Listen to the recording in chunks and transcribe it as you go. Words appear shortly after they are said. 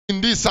in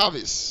this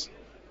service.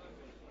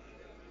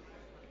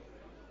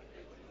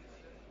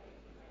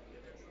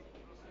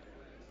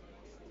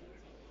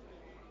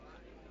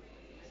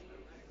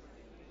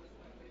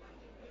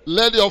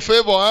 Let your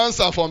favor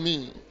answer for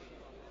me.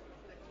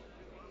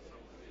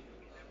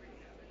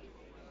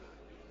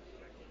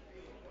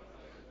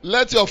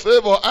 Let your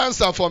favor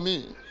answer for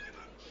me.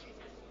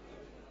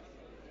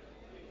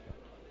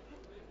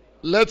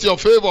 Let your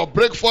favor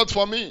break forth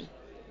for me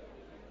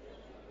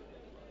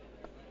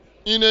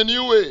in a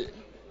new way.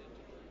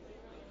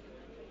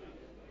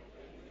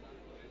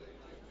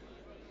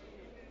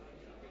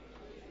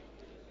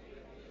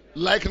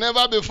 Like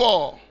never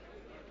before.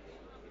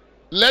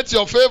 Let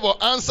your favor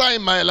answer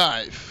in my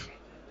life.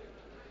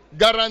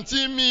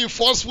 Guarantee me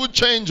forceful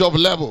change of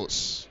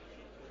levels.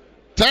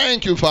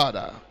 Thank you,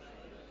 Father.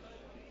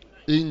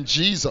 In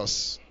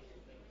Jesus'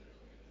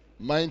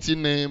 mighty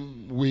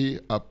name we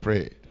are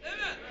prayed.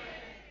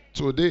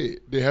 Today,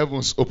 the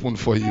heavens open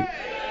for you.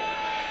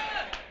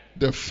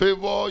 The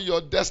favor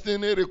your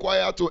destiny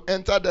requires to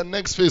enter the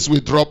next phase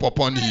will drop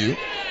upon you.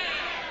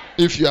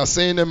 If you are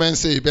saying amen,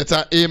 say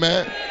better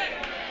amen.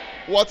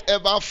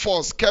 Whatever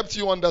force kept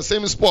you on the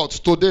same spot,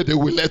 today they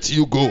will let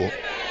you go.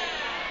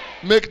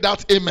 Make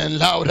that amen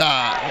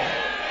louder.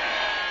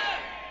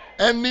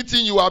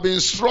 Anything you have been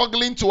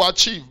struggling to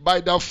achieve,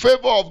 by the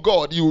favor of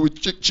God, you will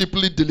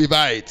cheaply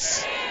deliver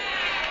it.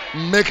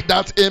 Make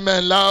that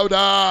amen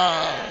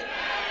louder.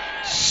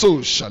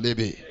 So shall it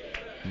be.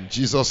 In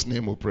Jesus'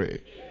 name we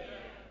pray.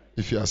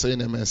 If you are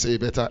saying amen, say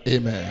better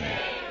amen.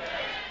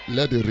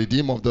 Let the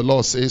Redeemer of the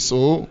Lord say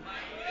so.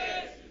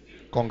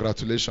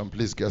 Congratulations.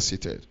 Please get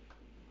seated.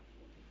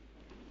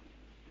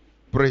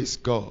 Praise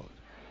God.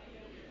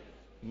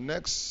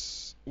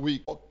 Next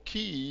week, a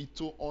key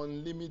to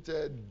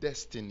unlimited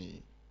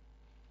destiny.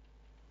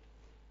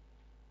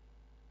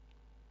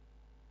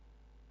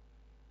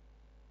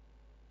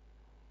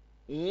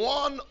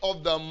 One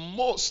of the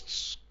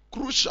most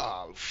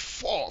crucial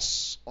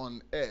force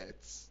on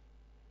earth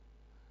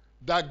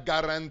that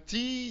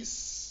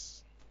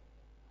guarantees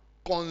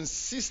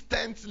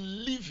consistent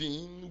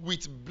living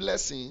with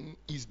blessing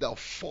is the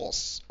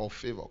force of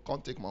favor.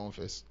 Can't take my own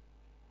face.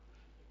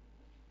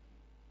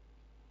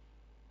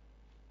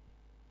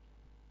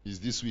 It's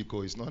this week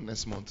or it's not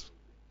next month.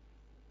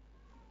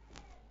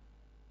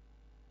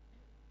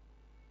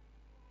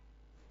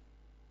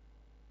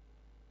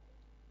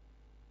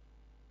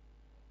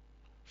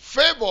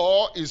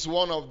 Favor is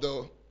one of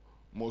the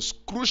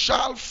most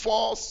crucial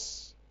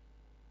force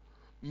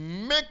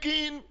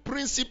making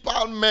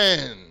principal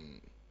men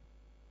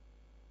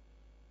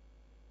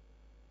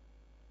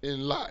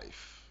in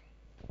life.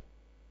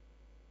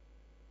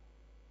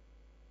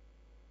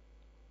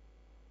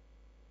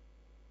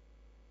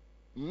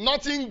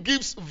 Nothing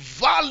gives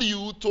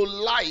value to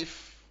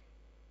life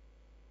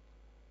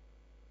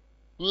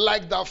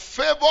like the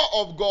favor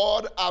of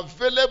God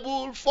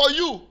available for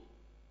you.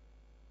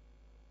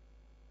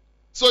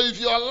 So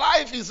if your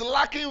life is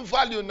lacking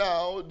value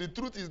now, the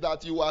truth is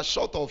that you are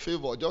short of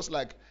favor, just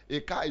like a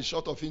car is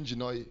short of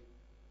engine oil.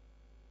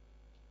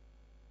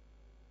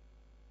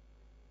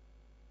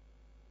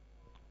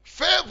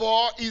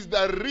 Favor is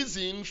the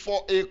reason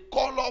for a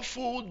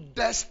colorful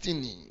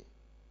destiny.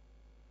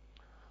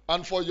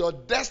 And for your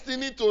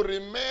destiny to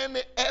remain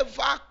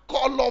ever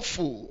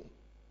colorful,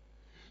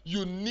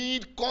 you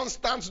need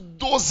constant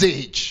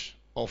dosage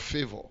of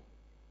favor.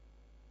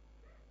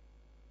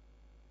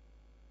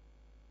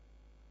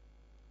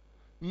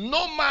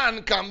 No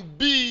man can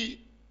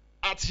be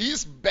at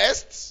his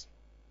best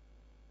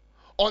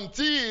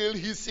until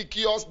he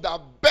secures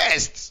the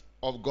best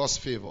of God's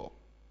favor.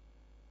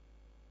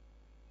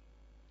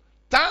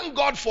 Thank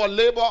God for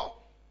labor.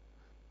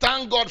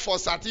 Thank God for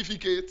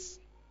certificates.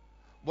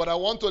 But I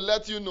want to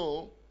let you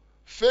know,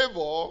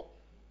 favor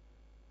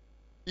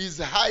is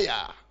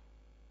higher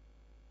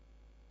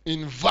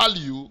in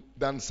value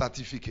than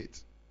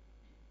certificate.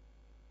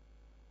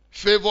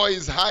 Favor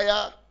is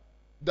higher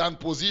than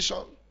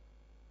position.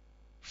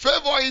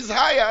 Favor is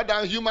higher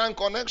than human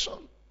connection.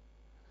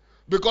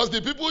 Because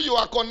the people you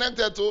are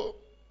connected to,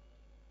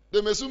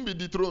 they may soon be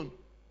dethroned.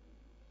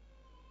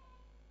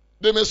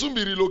 They may soon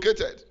be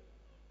relocated.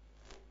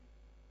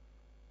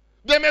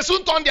 They may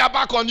soon turn their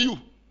back on you.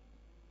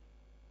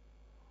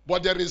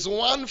 But there is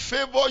one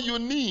favor you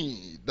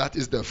need. That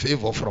is the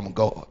favor from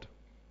God.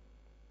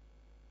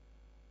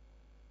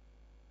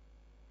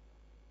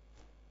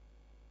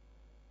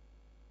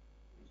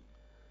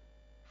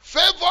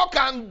 Favor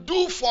can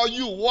do for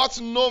you what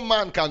no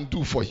man can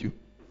do for you.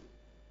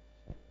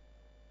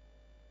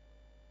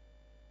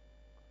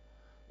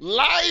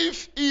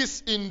 Life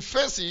is in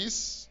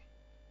phases.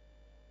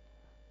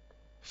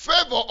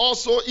 Favor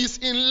also is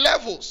in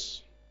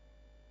levels.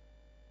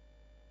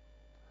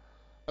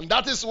 And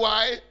that is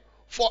why,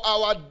 for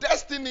our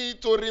destiny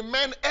to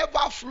remain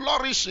ever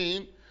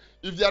flourishing,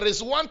 if there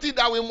is one thing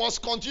that we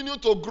must continue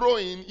to grow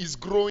in, is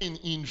growing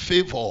in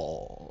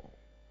favor.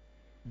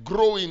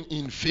 Growing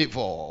in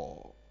favor.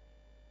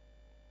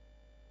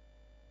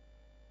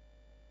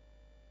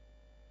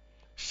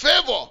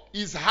 Favor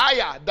is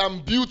higher than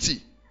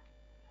beauty.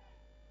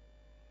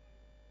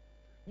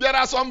 There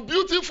are some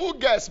beautiful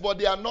girls, but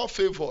they are not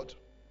favored.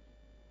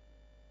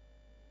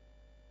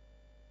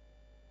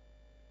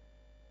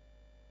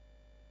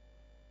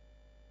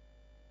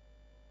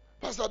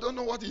 Pastor, I don't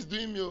know what he's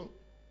doing me.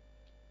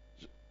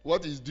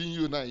 What he's doing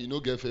you now, you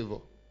don't get favor.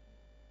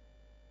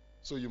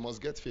 So you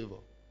must get favor.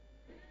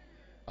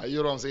 Are you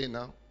hearing what I'm saying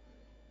now?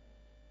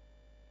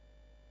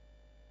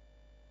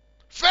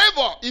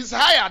 Favor is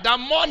higher than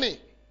money.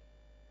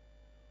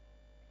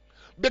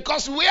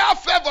 Because where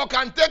favor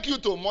can take you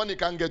to, money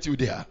can get you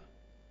there.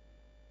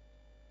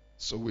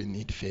 So we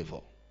need favor.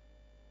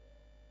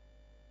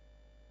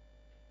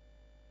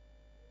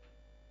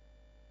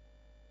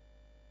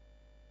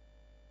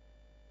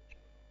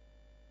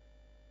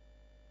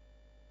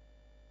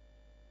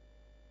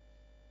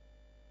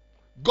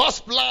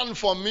 God's plan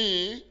for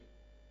me,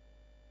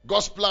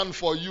 God's plan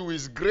for you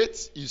is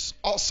great, is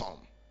awesome.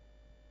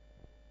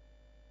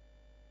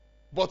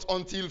 But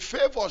until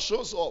favor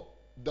shows up,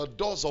 the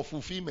doors of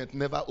fulfillment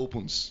never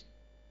opens.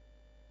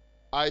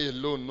 I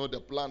alone know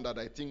the plan that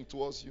I think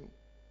towards you.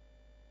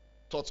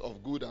 Thoughts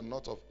of good and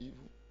not of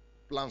evil.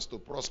 Plans to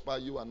prosper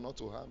you and not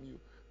to harm you.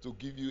 To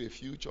give you a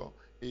future,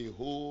 a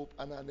hope,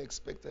 and an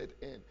expected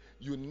end.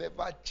 You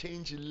never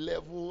change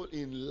level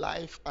in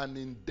life and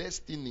in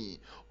destiny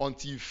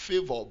until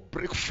favor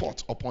break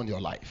forth upon your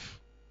life.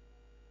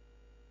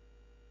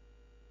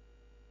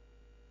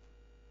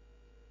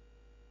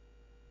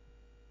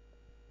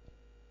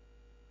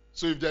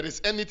 So if there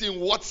is anything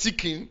worth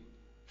seeking,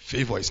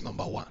 favor is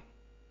number one.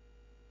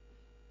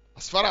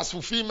 As far as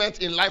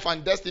fulfillment in life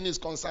and destiny is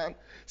concerned,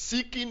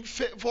 seeking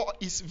favor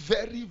is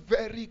very,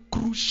 very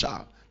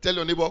crucial. Tell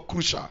your neighbor,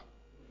 crucial.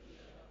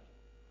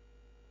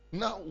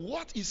 Now,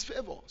 what is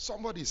favor?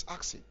 Somebody is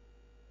asking.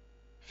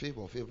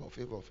 Favor, favor,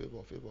 favor,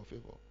 favor, favor,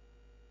 favor.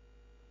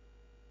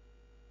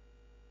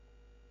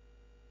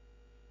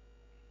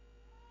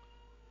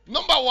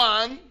 Number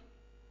one,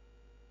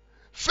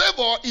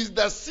 favor is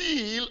the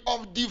seal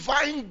of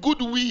divine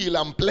goodwill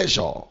and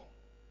pleasure.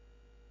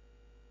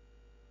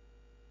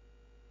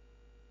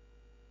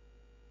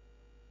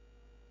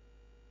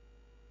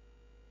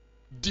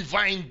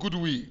 Divine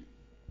goodwill.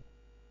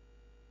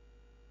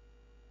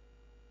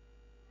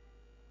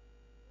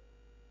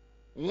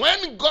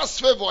 When God's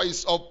favor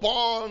is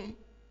upon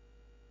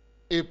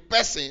a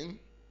person,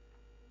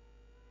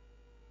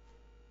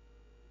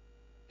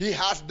 he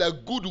has the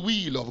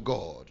goodwill of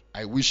God.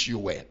 I wish you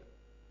well.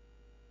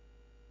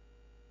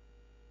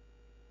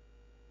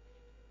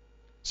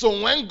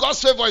 So when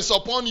God's favor is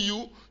upon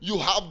you, you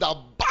have the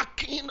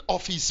backing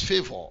of his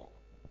favor.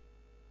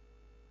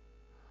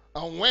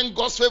 And when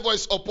God's favor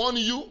is upon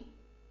you,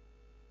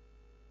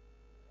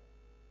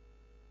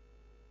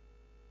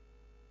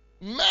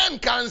 man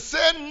can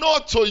say no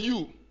to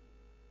you,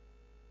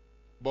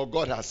 but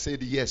God has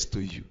said yes to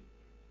you.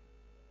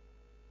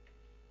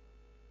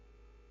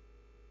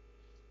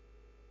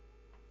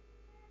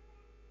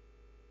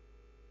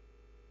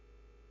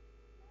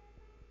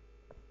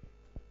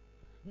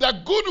 The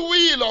good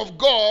will of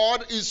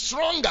God is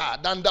stronger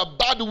than the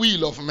bad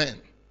will of men.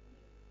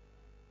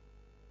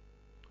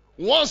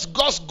 Once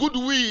God's good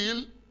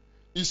will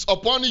is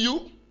upon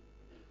you,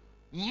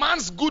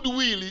 man's good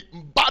will,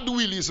 bad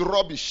will is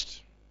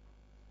rubbished.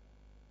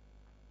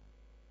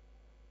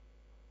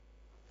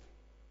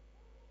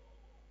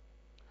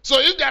 So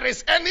if there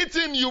is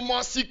anything you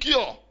must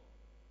secure,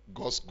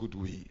 God's good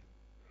will.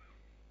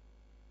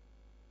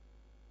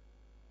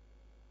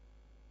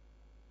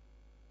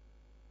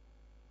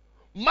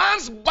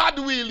 Man's bad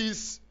will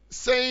is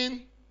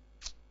saying,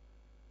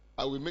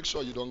 I will make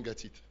sure you don't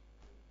get it.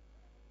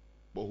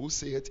 But who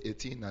saith a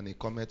thing and it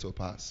cometh to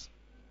pass,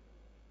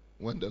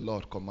 when the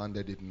Lord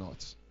commanded it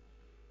not?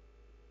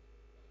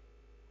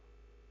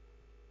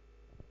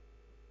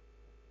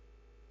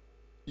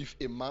 If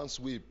a man's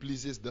way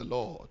pleases the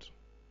Lord,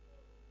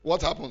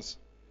 what happens?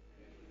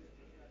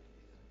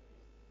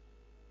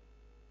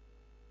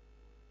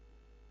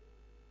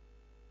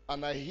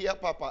 And I hear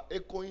Papa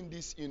echoing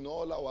this in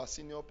all our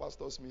senior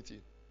pastors'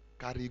 meeting.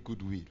 Carry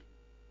goodwill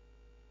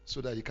so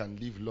that you can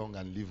live long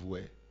and live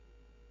well.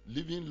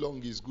 Living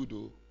long is good,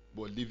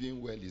 but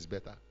living well is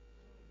better.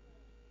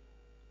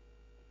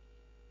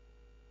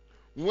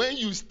 When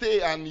you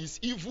stay and it's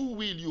evil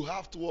will you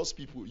have towards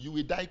people, you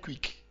will die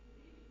quick.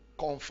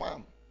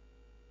 Confirm.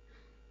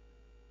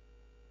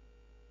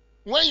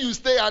 When you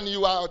stay and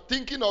you are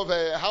thinking of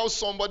how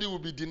somebody will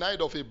be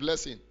denied of a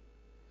blessing,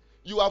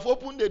 you have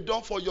opened the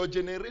door for your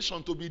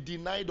generation to be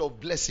denied of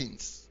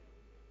blessings.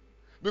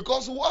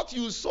 Because what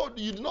you sowed,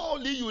 not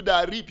only you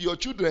that reap, your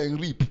children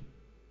reap.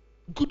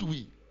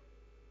 Goodwill.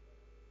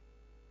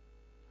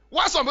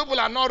 Why some people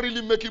are not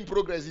really making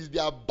progress is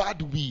their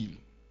bad will.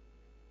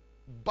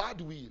 Bad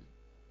will.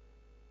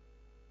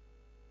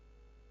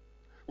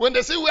 When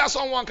they see where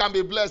someone can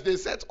be blessed, they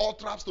set all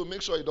traps to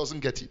make sure he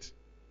doesn't get it.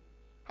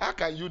 How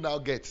can you now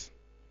get?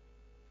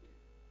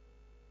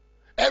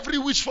 Every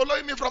witch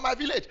following me from my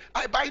village,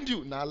 I bind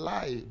you. Now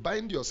lie.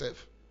 Bind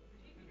yourself.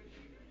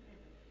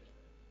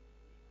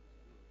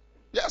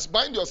 Yes,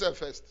 bind yourself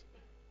first.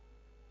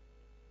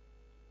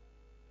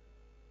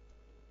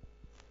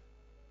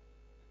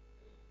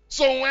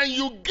 So when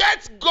you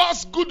get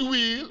God's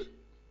goodwill,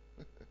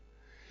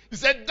 he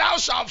said, thou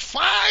shalt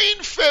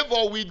find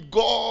favor with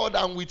God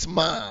and with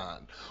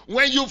man.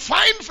 When you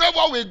find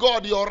favor with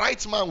God, your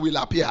right man will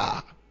appear.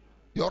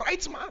 Your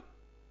right man.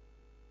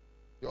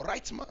 Your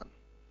right man.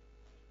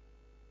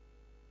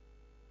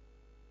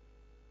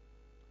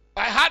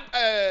 I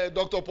had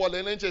Dr. Paul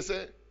Enenche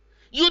say,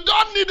 you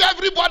don't need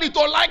everybody to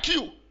like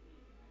you.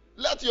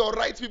 Let your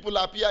right people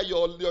appear,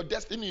 your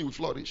destiny will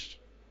flourish.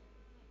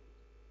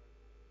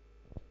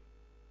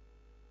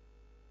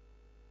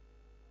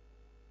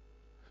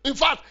 In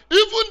fact,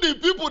 even the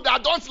people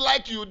that don't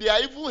like you, they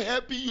are even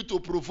helping you to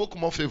provoke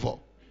more favor.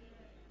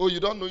 Oh, you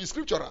don't know? It's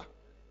scriptural.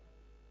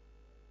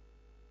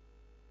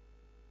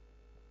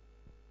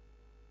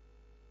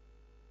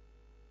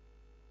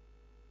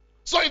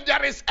 So if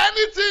there is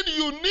anything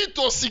you need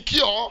to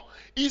secure,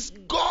 it's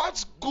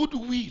God's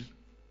goodwill.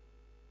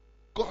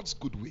 God's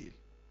goodwill.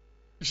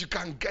 If you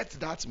can get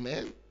that,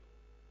 man,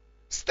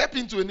 step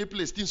into any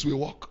place, things will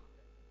work.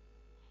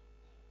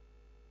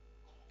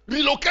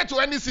 Relocate to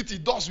any city,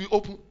 doors will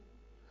open.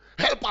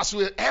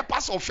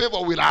 Helpers of favor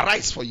will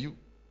arise for you.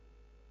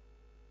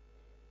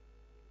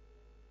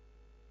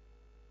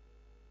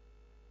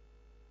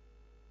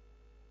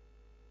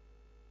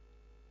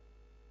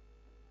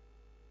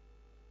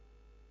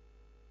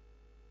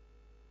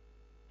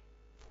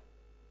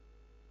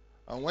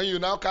 And when you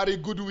now carry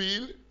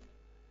goodwill,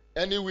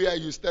 anywhere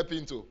you step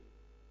into,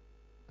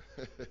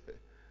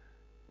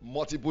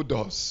 multiple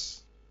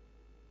doors,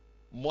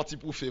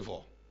 multiple favor,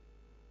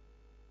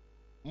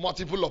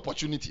 multiple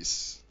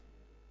opportunities,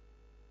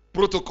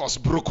 protocols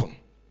broken.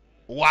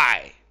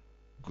 Why?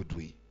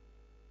 Goodwill.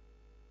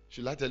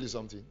 Should I tell you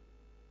something?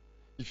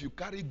 If you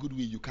carry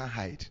goodwill, you can't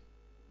hide.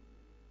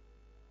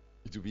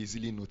 It will be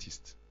easily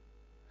noticed.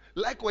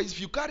 Likewise,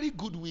 if you carry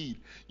goodwill,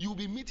 you will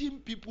be meeting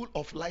people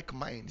of like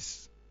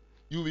minds.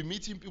 You will be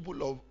meeting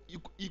people of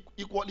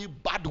equally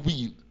bad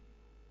will.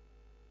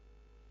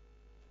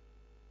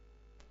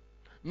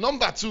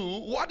 Number 2,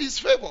 what is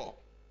favor?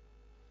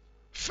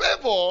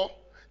 Favor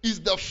is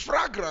the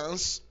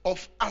fragrance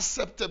of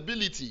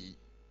acceptability,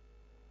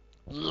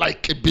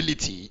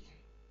 likability.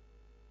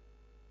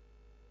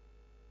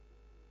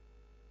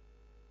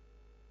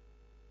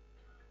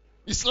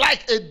 It's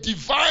like a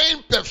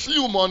divine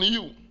perfume on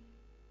you.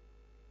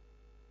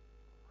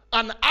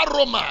 An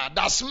aroma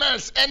that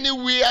smells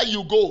anywhere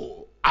you go.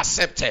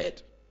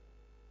 Accepted.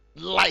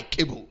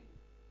 Likeable.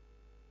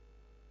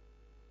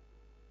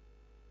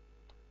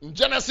 In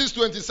Genesis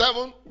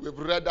 27, we've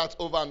read that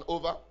over and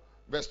over.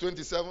 Verse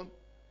 27.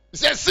 It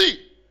says, see,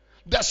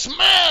 the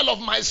smell of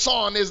my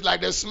son is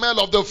like the smell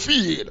of the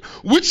field,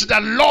 which the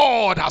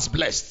Lord has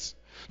blessed.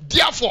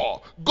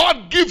 Therefore,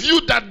 God give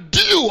you the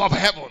dew of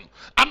heaven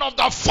and of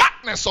the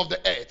fatness of the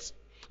earth,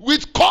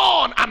 with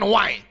corn and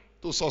wine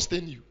to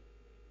sustain you.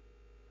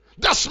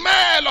 The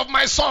smell of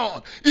my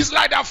son is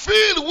like the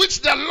field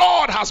which the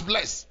Lord has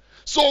blessed.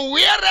 So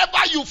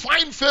wherever you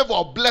find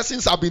favor,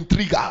 blessings have been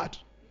triggered.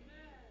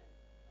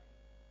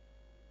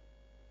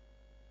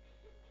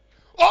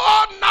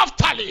 Oh,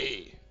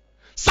 Naphtali,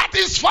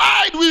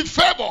 satisfied with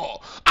favor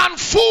and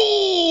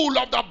full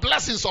of the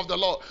blessings of the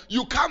Lord.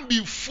 You can't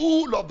be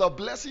full of the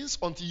blessings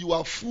until you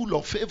are full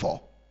of favor.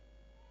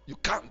 You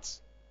can't.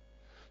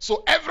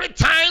 So every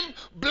time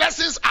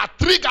blessings are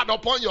triggered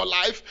upon your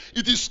life,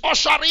 it is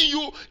ushering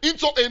you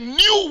into a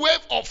new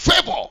wave of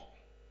favor.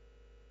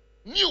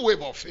 New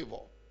wave of favor.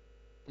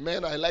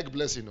 Man, I like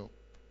blessing, you know,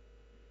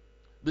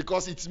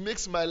 because it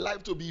makes my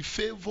life to be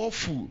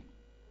favorful.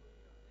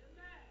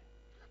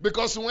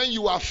 Because when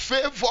you are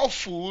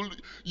favorful,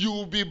 you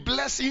will be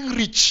blessing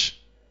rich.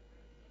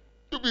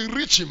 You'll be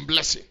rich in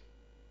blessing.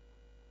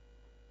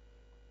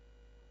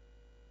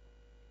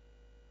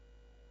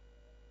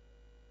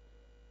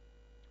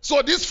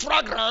 So this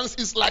fragrance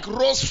is like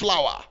rose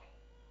flower.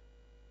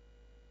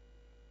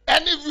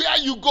 Anywhere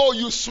you go,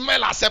 you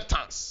smell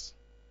acceptance.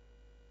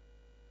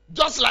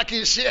 Just like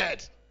he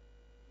shared.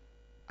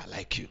 I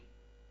like you.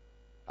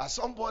 Has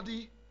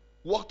somebody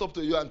walked up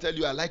to you and tell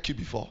you, I like you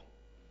before?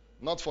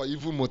 Not for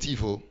evil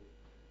motive. Oh.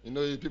 You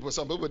know,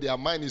 some people, their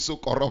mind is so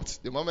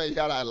corrupt. The moment you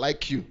hear, I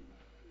like you.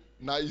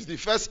 Now, it's the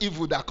first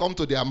evil that comes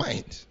to their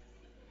mind.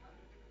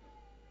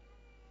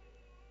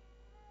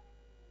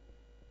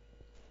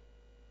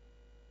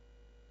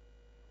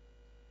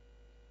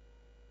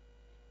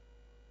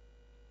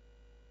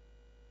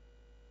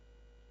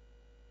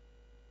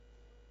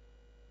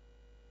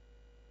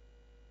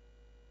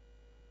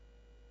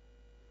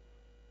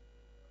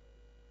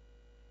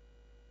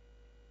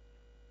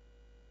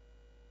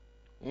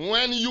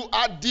 When you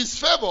are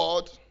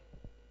disfavored,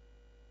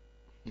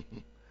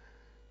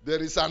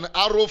 there is an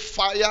arrow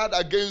fired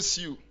against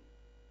you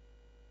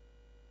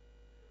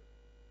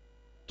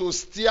to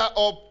stir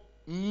up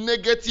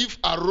negative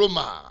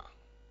aroma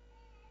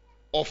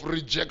of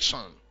rejection,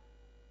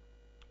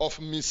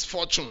 of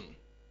misfortune,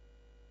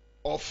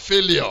 of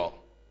failure.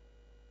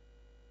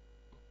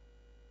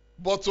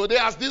 But today,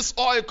 as this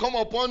oil come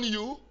upon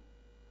you,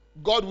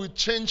 God will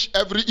change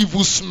every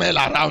evil smell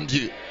around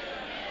you.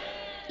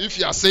 If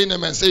you are saying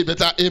amen, say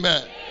better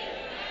amen.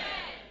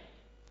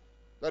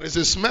 There is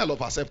a smell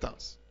of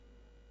acceptance.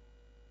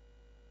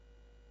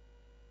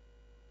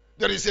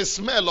 There is a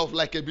smell of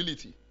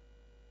likability.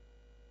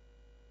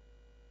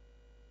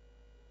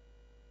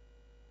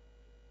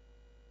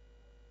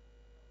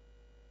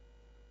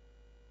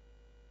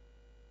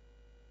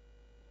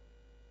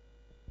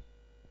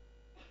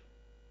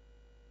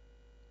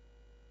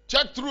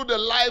 Check through the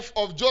life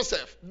of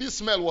Joseph. This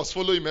smell was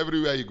following him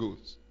everywhere he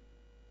goes.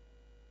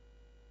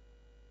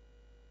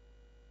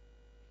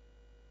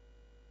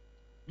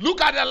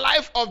 Look at the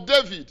life of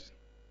David.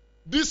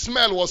 This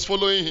smell was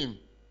following him.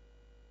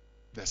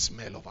 The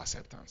smell of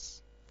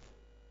acceptance.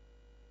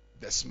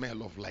 The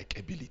smell of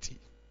likability.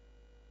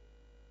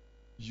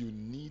 You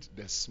need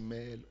the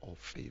smell of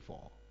favor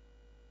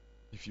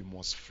if you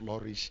must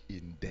flourish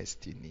in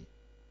destiny.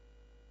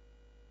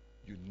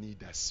 You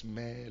need a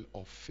smell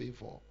of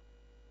favor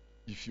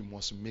if you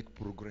must make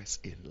progress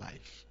in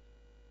life.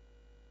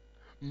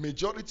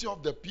 Majority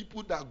of the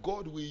people that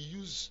God will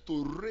use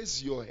to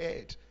raise your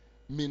head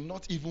may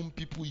not even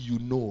people you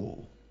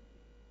know.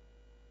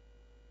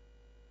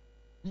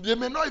 They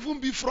may not even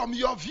be from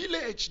your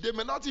village. They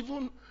may not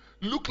even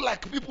look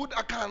like people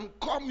that can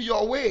come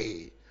your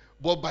way.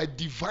 But by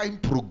divine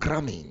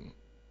programming,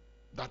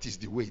 that is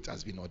the way it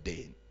has been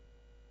ordained.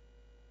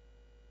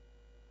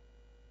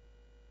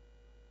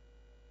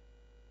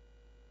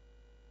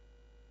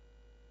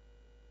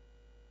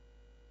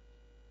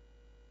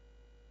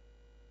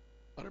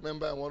 I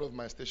remember in one of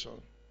my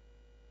stations,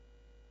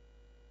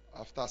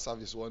 after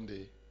service one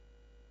day,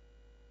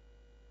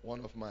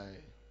 one of my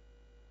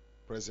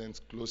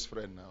present close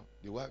friend now,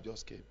 the wife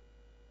just came.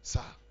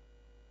 Sir,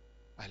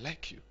 I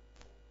like you.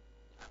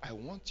 I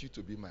want you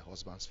to be my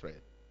husband's friend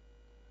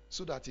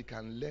so that he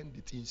can learn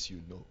the things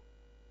you know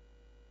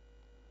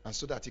and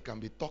so that he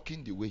can be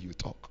talking the way you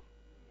talk,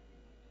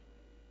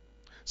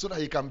 so that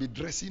he can be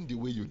dressing the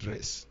way you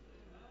dress.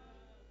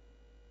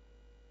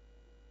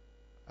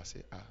 I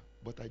say,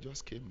 but I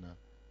just came now.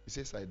 He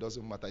says, it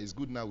doesn't matter. It's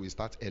good now we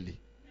start early.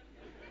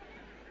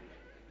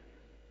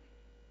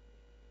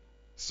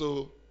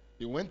 So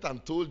he went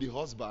and told the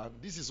husband,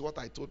 this is what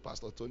I told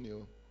Pastor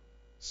Tonio.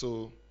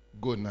 So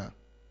go now.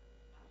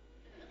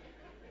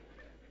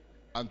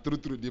 And through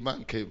the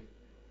man came.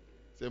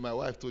 Say, my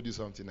wife told you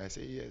something. I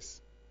say,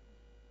 yes.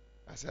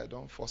 I said, I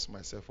don't force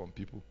myself on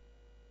people.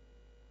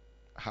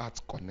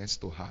 Heart connects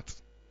to heart.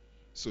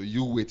 So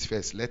you wait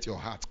first. Let your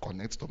heart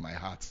connect to my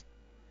heart.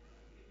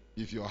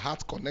 If your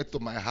heart connects to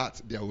my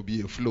heart, there will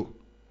be a flow.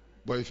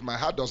 But if my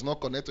heart does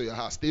not connect to your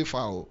heart, stay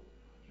far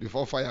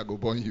before fire go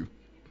burn you.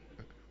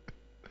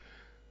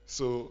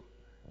 So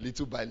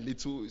little by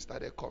little, it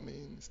started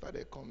coming.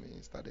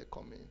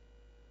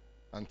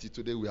 Until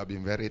today, we have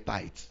been very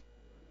tight.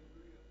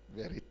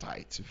 Very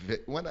tight.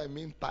 When I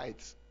mean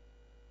tight,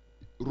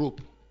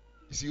 rope.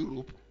 You see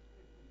rope?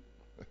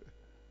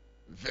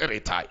 Very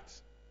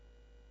tight.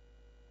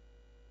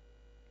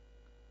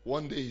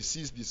 One day he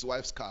sees this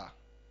wife's car.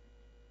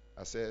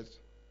 I said,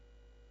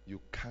 you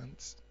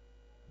can't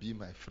be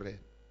my friend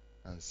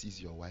and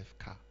seize your wife's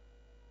car.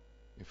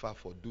 In fact,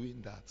 for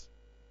doing that,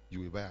 you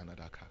will buy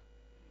another car.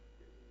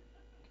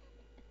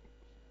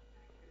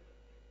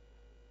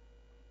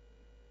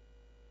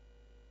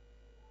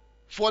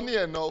 Funny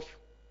enough,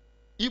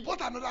 he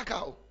bought another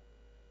car.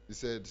 He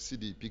said, see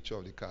the picture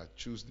of the car.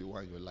 Choose the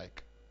one you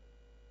like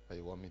that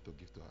you want me to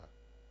give to her.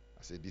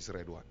 I said, this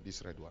red one.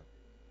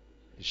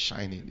 It's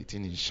shining. The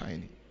thing is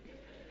shining.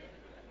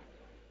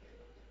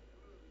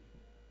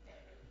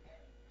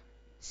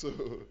 So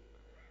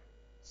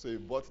he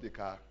bought the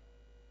car.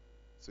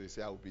 So he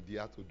said, I will be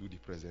there to do the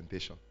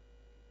presentation.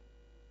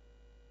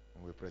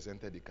 And we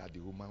presented the car. The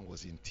woman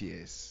was in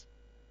tears.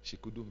 She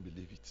couldn't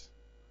believe it.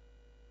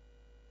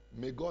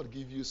 May God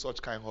give you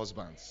such kind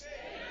husbands.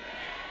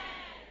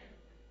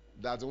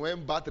 That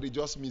when battery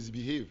just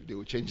misbehave, they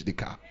will change the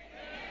car.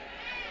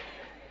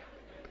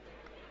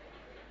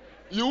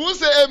 You won't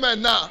say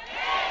amen now.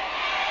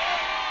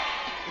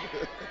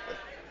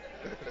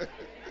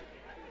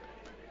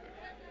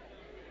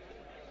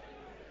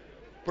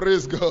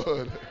 Praise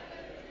God.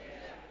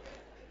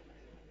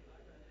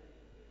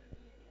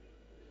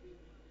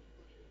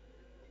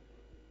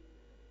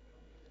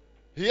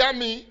 Hear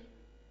me.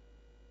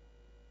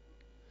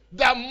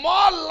 The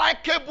more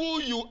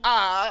likable you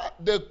are,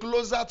 the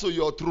closer to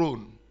your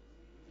throne.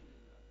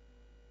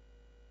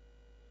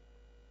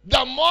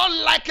 The more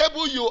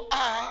likable you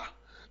are,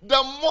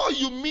 the more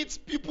you meet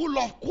people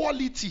of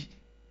quality.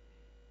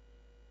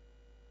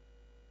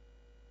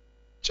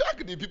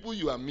 Check the people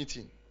you are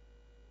meeting.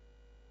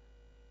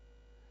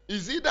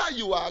 Is either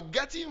you are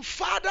getting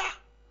farther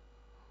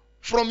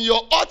from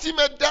your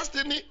ultimate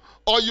destiny,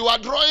 or you are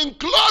drawing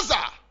closer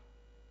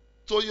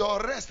to your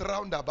rest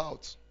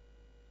roundabout.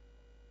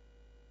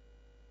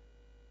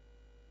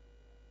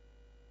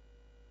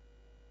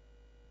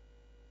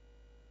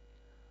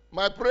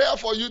 My prayer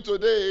for you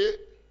today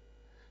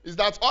is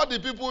that all the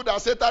people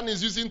that Satan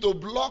is using to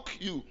block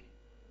you,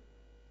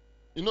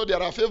 you know,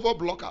 there are favor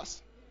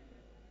blockers.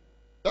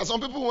 There are some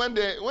people when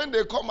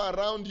they come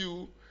around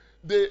you,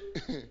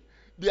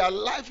 their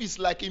life is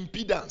like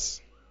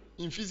impedance.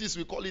 In physics,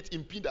 we call it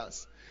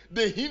impedance.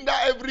 They hinder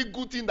every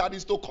good thing that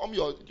is to come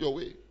your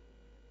way.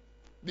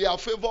 They are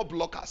favor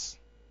blockers.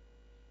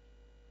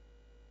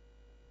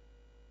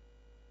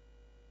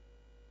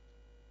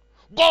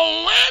 But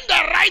when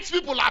the right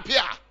people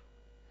appear,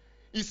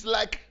 it's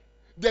like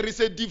there is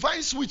a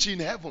divine switch in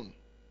heaven,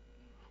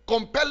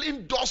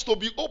 compelling doors to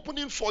be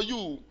opening for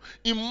you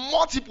in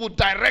multiple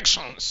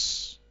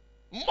directions.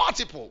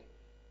 Multiple.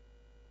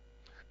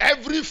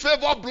 Every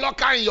favor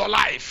blocker in your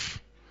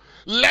life,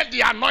 let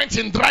the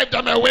anointing drive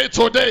them away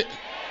today.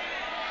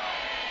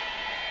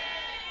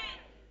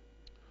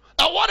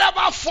 And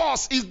whatever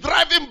force is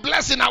driving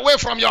blessing away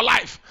from your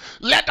life,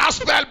 let that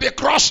spell be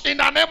crushed in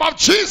the name of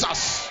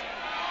Jesus.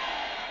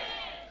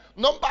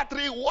 Number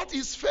 3, what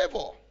is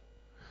favor?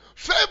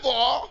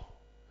 Favor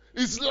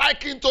is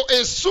likened to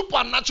a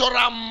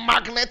supernatural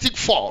magnetic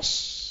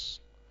force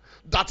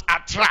that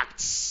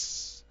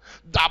attracts,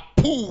 that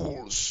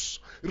pulls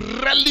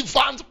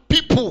relevant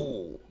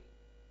people.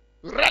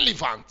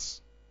 Relevant.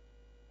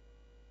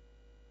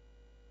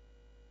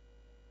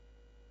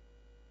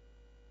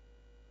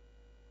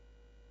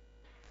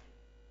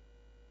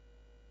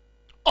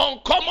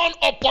 Uncommon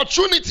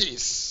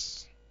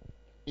opportunities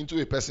into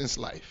a person's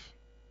life.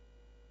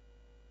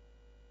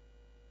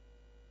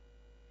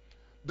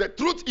 The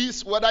truth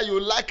is, whether you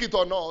like it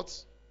or not,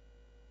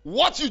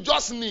 what you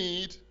just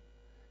need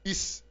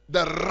is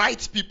the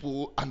right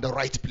people and the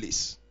right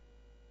place.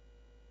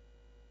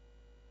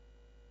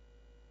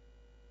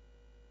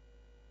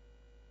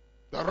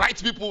 The right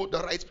people, the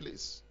right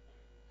place.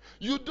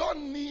 You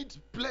don't need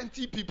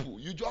plenty people.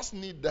 You just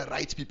need the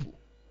right people.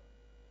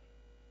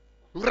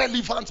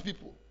 Relevant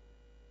people.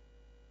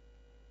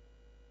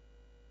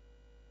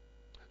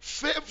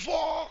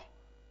 Favor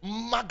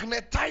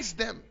magnetize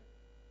them.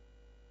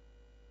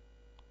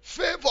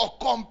 Favor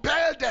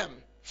compel them.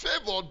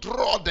 Favor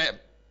draw them.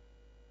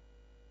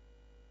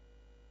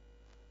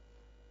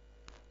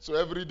 So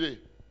every day,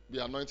 be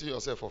anointing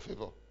yourself for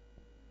favor.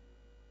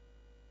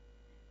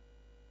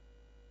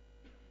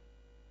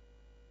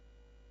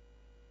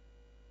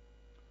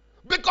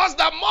 Because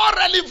the more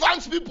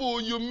relevant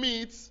people you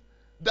meet,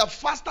 the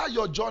faster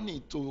your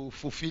journey to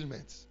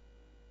fulfillment.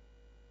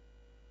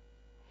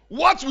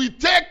 What will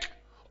take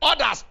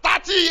others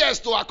 30 years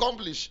to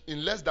accomplish,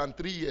 in less than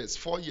 3 years,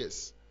 4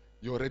 years,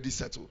 you're already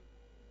settled.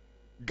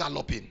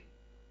 Galloping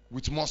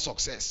with more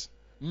success,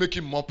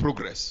 making more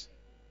progress.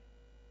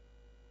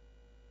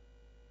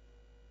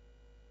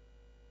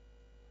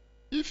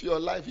 If your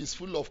life is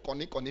full of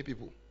corny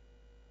people,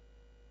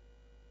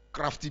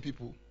 crafty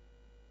people,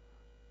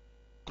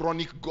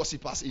 chronic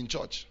gossipers in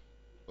church,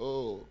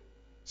 oh,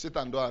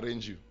 Satan don't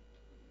arrange you.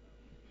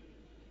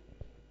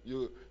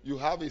 You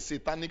have a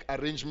satanic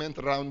arrangement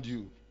around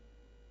you.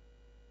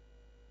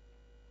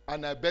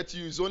 And I bet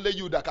you it's only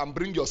you that can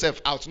bring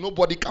yourself out.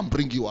 Nobody can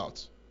bring you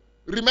out.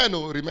 Remain,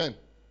 oh, remain.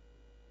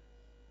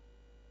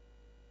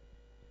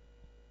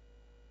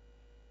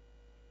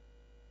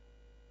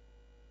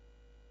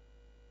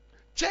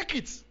 Check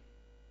it.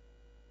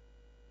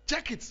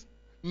 Check it.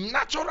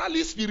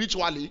 Naturally,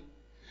 spiritually,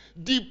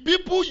 the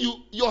people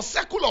your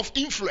circle of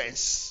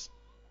influence,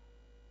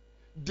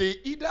 they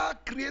either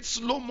create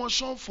slow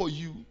motion for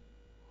you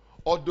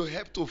or they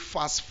help to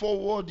fast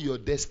forward your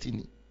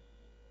destiny.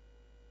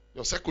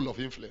 Your circle of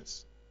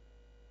influence.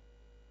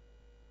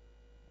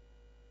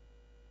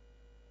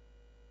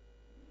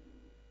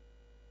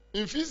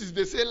 In physics,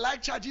 they say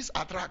like charges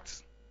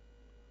attract.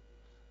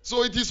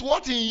 So it is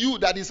what in you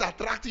that is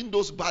attracting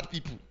those bad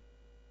people.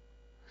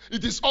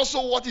 It is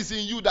also what is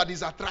in you that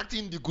is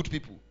attracting the good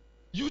people.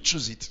 You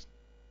choose it.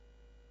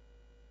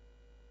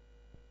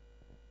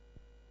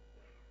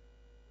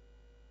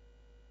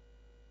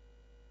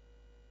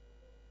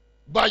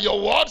 By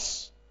your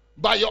words,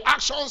 by your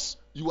actions,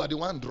 you are the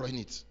one drawing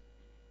it.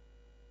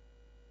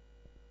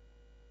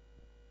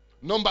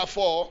 Number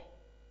 4,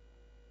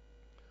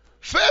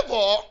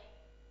 favor.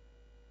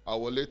 I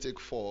will let take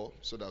 4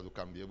 so that we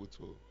can be able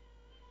to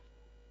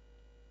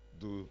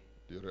do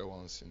the rare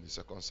ones in the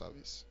second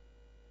service.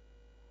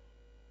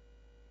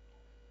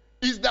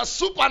 Is the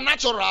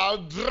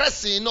supernatural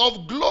dressing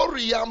of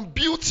glory and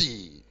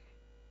beauty.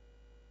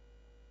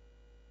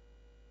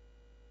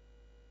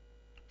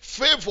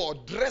 Favor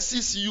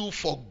dresses you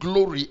for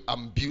glory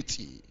and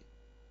beauty.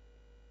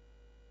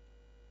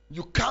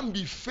 You can't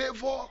be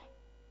favored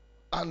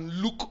and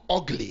look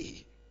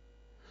ugly.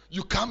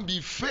 You can't be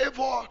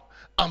favored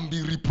and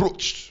be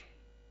reproached.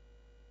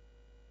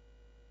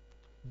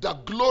 The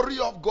glory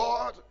of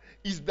God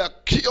is the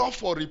cure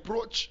for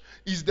reproach,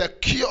 is the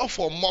cure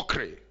for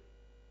mockery.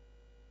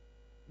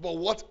 But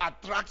what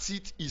attracts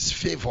it is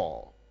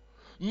favor.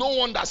 No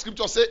wonder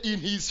scripture says in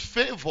his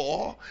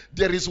favor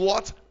there is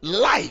what?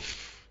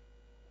 Life.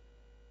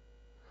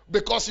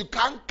 Because you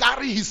can't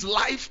carry his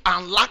life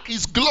and lack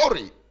his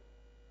glory.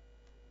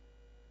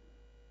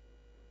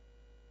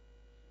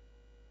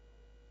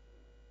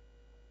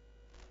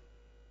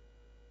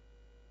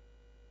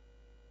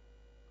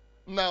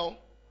 Now,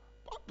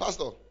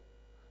 Pastor,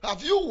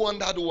 have you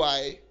wondered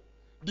why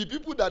the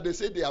people that they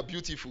say they are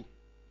beautiful,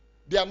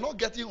 They are not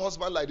getting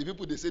husband like the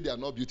people they say they are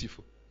not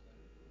beautiful.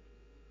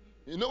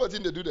 You know what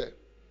thing they do there?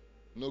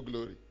 No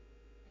glory.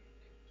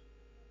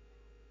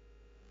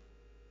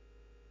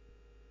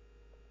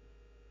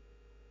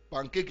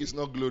 Pancake is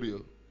not glory.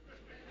 Oh.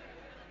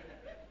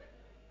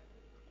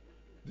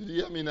 Did you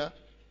hear me now?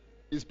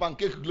 Is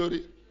pancake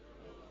glory?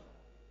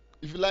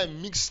 If you like,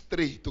 mix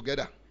three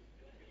together.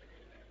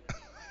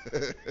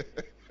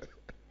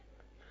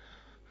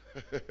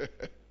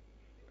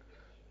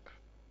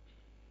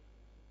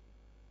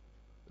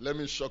 Let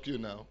me shock you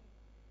now.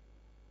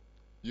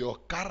 Your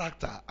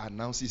character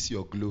announces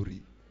your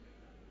glory.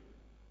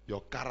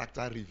 Your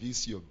character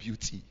reveals your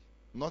beauty,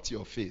 not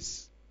your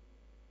face.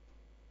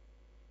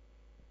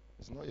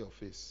 It's not your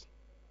face.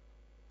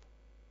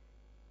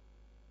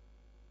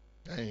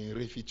 In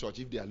Refi Church,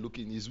 if they are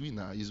looking, is we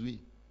now, is we.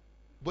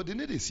 But they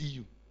need to see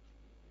you.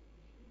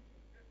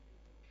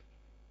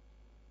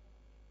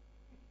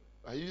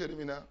 Are you hearing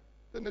me now?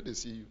 They need to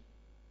see you.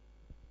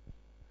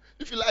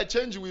 If you like,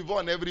 change with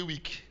on every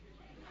week.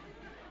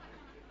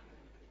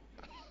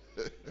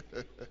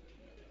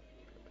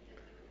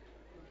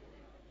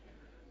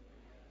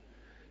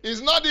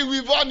 It's not the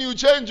weave on you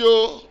change,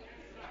 oh.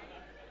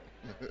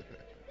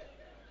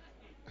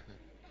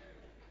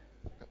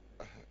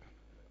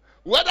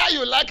 Whether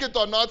you like it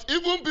or not,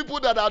 even people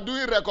that are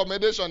doing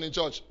recommendation in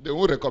church, they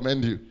won't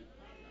recommend you.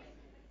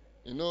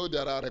 You know,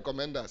 there are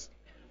recommenders.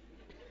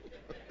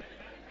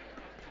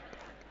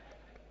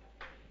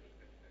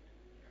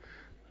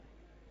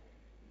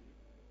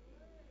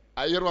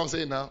 Are you hearing what I'm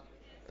saying now?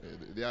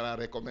 There are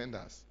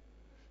recommenders.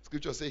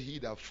 Scripture says, he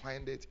that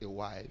findeth a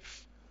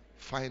wife,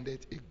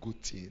 findeth a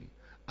good thing,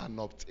 and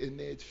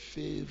obtaineth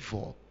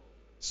favor.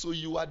 So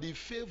you are the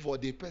favor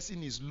the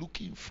person is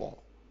looking for.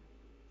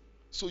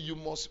 So you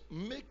must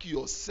make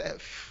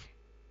yourself.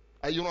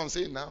 Are you know what I'm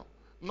saying now?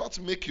 Not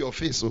make your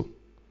face, oh.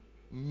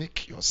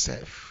 Make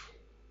yourself.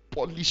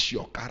 Polish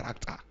your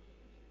character.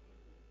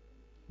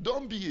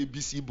 Don't be a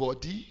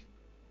busybody.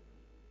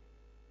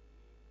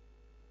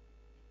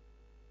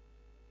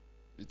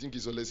 You think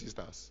it's only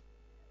sisters?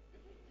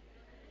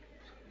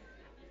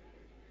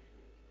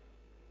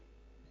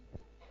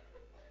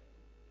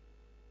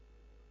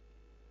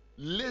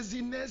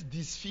 Laziness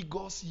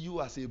disfigures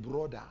you as a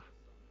brother.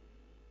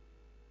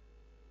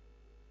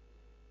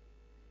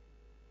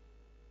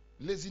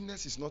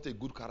 Laziness is not a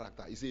good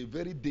character. It's a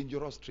very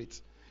dangerous trait.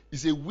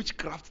 It's a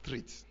witchcraft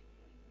trait.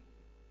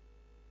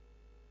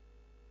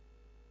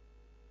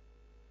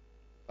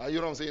 Are you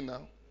know what I'm saying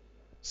now?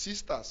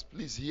 Sisters,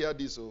 please hear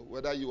this,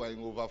 whether you are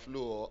in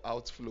overflow or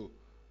outflow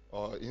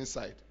or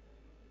inside.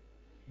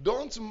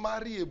 Don't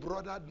marry a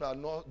brother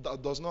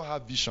that does not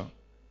have vision.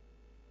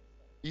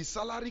 His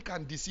salary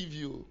can deceive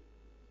you.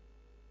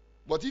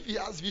 But if he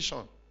has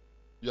vision,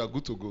 you are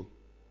good to go.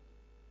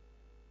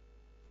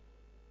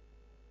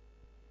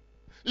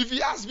 If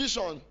he has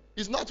vision,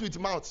 it's not with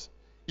mouth.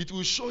 It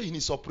will show in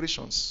his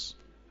operations.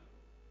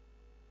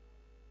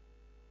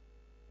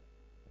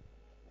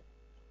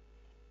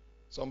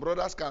 Some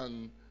brothers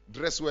can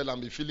dress well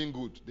and be feeling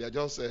good. They are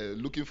just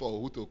looking for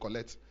who to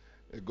collect.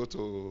 Go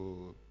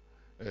to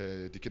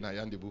Dikina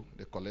Yandibu.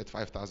 They collect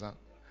 5,000.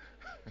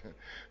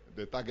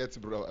 They target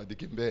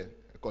Dikimbe.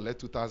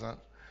 Collect 2,000.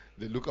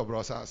 They look at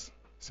brothers.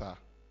 Sir,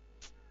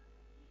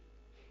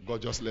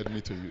 God just led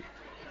me to you.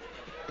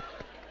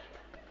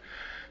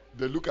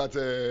 They look at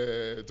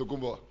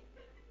Tokumbo.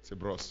 Say,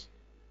 bros,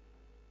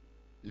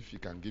 if you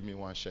can give me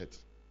one shirt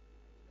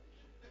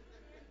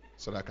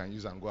so that I can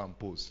use and go and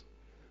pose,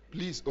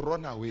 please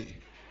run away.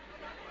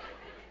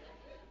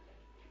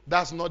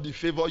 That's not the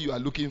favor you are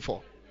looking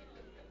for.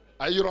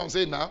 Are you know what I'm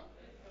saying now?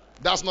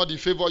 That's not the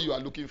favor you are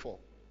looking for.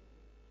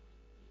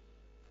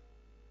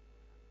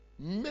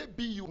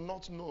 Maybe you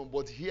not know,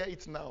 but hear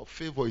it now.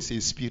 Favor is a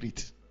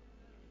spirit.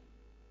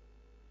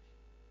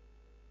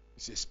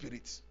 It's a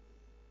spirit.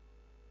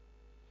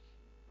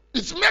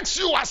 It makes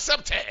you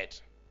accepted.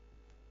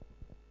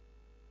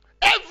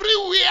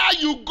 Everywhere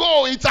you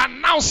go, it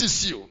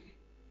announces you.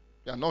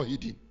 You are not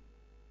hidden.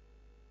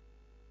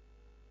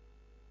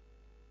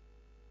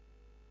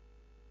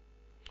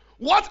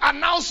 What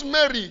announced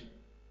Mary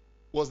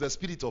was the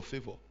spirit of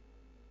favor.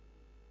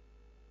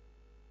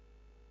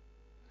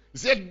 He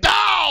said,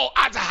 thou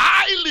art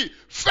highly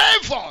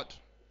favored.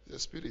 The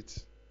spirit.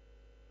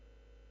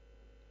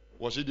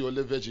 Was she the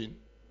only virgin?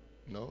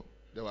 No.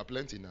 There were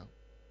plenty now.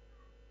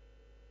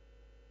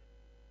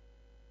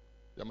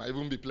 There might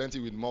even be plenty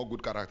with more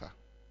good character.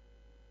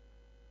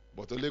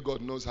 But only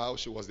God knows how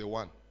she was the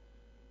one.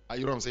 Are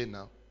you know what I'm saying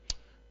now?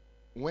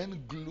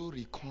 When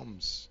glory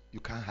comes, you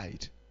can't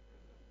hide.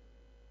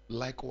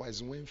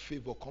 Likewise, when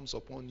favor comes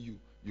upon you,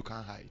 you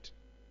can't hide.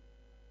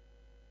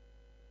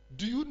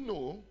 Do you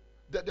know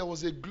that there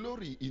was a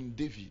glory in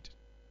David?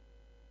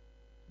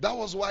 That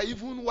was why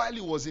even while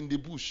he was in the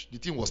bush, the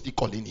thing was still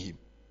calling him.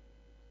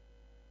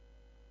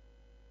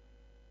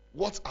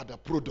 What are the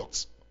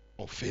products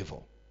of favor?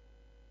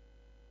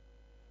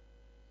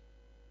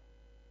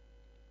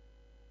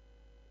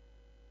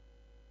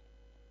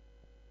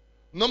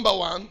 Number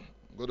one,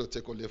 I'm going to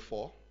take only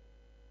 4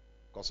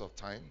 because of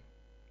time.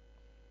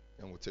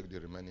 And we'll take the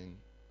remaining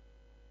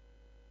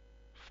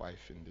 5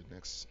 in the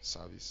next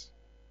service.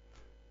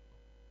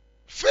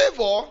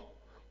 Favor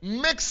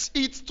makes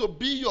it to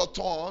be your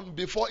turn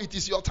before it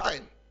is your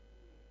time.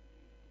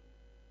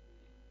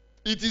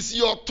 It is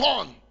your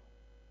turn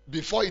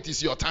before it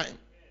is your time.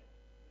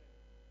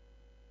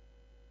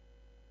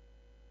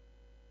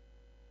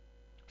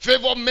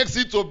 Favor makes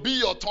it to be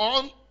your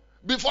turn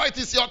before it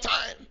is your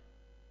time.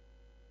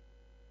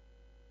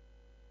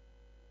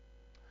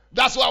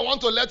 That's why I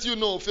want to let you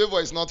know favor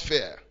is not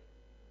fair.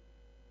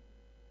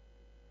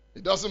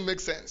 It doesn't make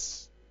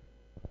sense.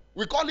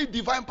 We call it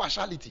divine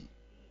partiality.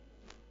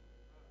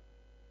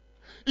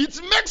 It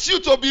makes you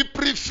to be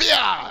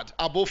preferred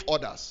above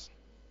others.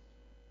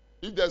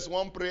 If there's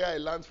one prayer I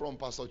learned from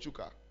Pastor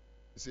Chuka,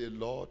 he said,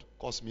 Lord,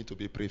 cause me to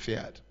be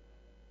preferred.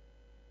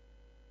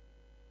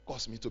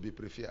 Cause me to be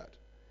preferred.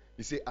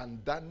 He said,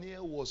 and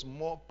Daniel was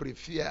more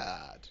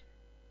preferred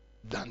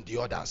than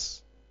the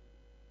others.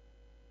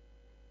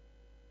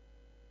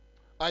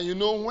 And you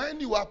know, when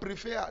you are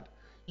preferred,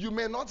 you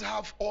may not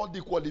have all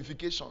the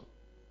qualification.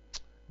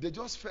 They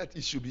just felt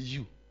it should be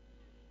you.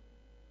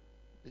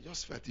 They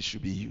just felt it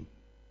should be you.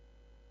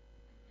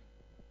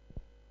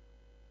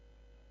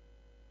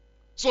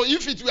 So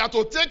if it were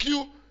to take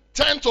you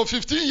 10 to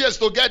 15 years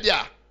to get there,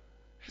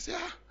 I say,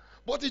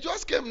 but it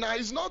just came now.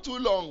 It's not too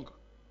long.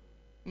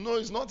 No,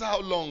 it's not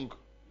how long.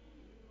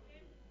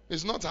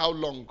 It's not how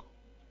long.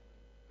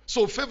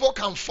 So favor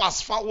can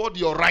fast forward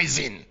your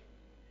rising.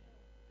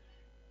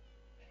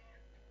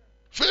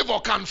 Favor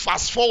can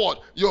fast forward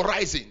your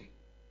rising.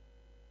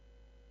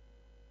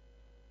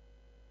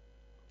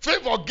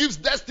 Favor gives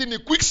destiny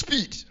quick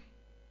speed.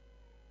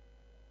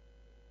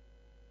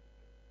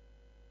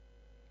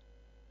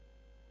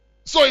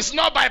 So it's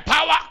not by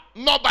power,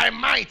 not by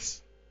might,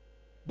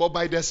 but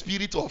by the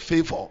spirit of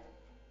favor.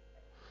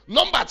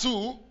 Number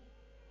 2,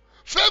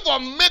 favor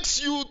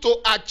makes you to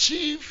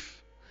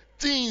achieve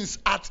things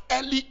at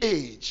early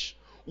age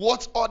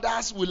what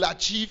others will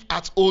achieve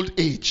at old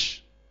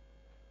age.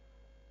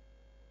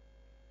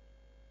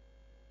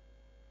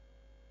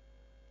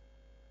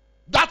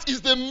 That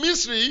is the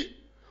mystery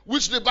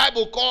which the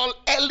Bible calls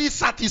early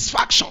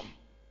satisfaction.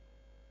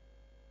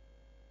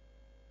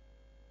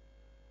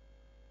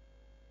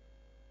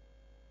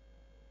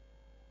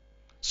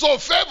 So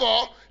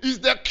favor is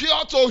the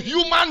cure to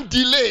human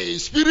delay,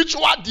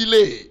 spiritual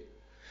delay.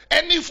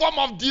 Any form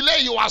of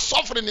delay you are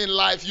suffering in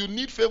life, you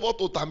need favor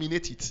to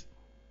terminate it.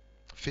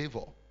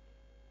 Favor.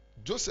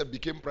 Joseph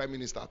became prime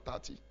minister at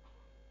 30.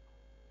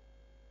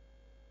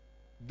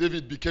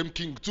 David became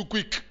king too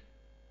quick.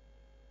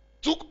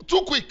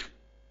 Too quick.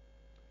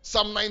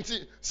 Psalm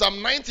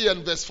 90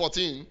 and verse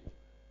 14.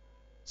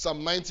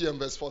 Psalm 90 and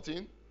verse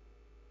 14.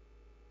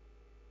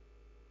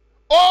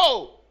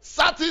 Oh,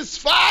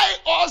 satisfy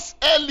us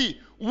early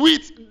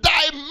with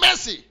thy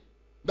mercy,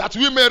 that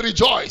we may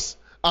rejoice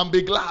and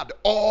be glad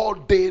all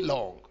day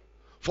long.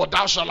 For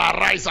thou shalt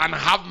arise and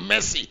have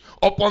mercy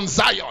upon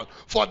Zion,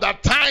 for the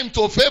time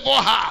to favor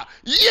her,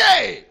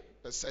 yea,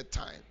 the set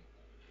time.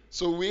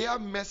 So where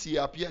mercy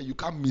appear, you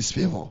can't miss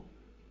favor.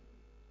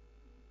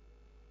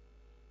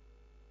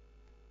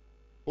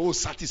 Oh,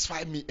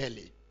 satisfy me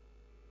early.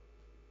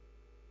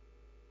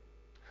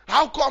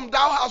 How come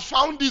thou hast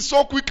found this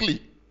so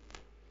quickly?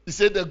 He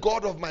said, the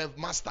God of my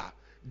master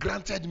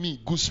granted me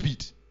good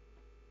speed.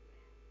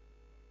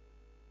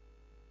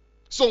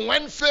 So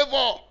when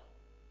favor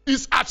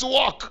is at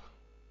work,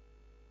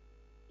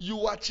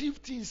 you achieve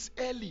things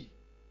early.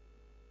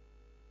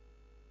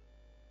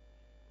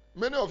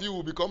 Many of you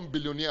will become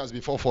billionaires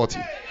before 40.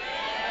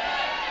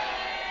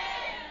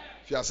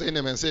 If you are saying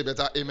amen, say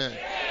better amen.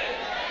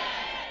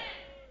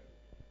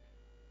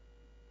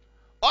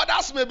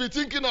 Others may be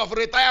thinking of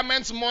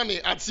retirement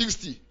money at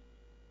 60.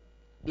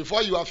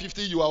 Before you are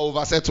 50, you are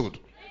oversettled.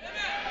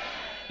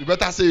 You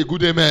better say a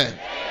good amen.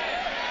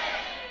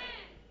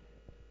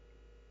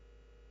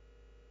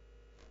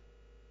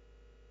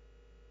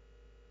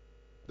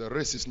 The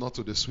race is not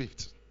to the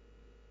swift,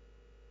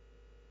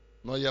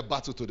 nor yet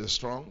battle to the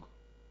strong,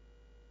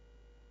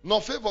 nor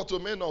favor to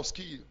men of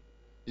skill.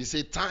 It's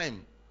a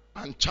time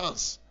and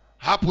chance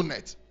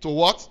happeneth to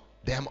what?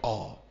 Them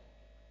all.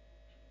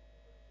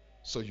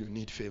 So you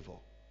need favor.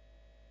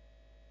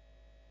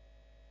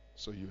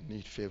 So you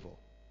need favor.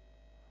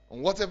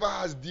 And whatever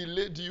has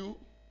delayed you,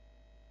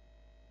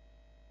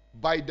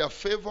 by the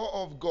favor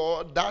of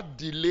God, that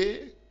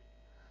delay,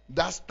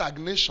 that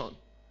stagnation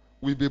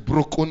will be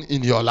broken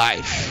in your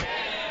life.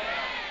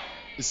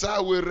 He said, I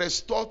will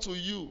restore to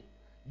you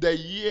the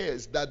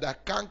years that the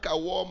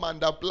cankerworm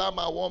and the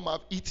plumber worm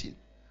have eaten.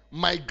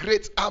 My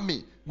great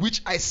army,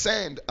 which I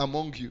send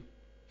among you.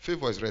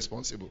 Favor is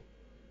responsible.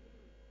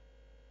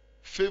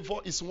 Favor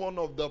is one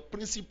of the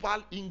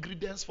principal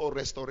ingredients for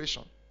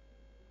restoration.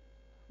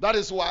 That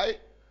is why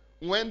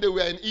when they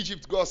were in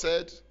Egypt, God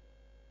said,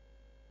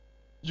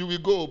 you will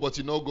go, but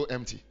you not go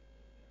empty.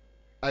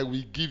 I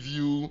will give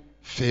you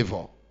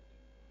favor.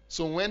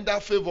 So when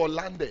that favor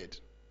landed,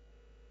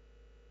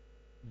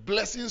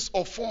 blessings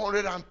of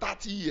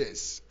 430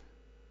 years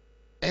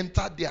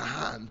entered their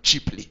hand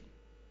cheaply.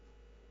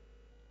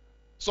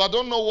 So I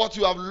don't know what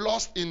you have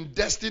lost in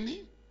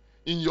destiny,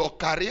 in your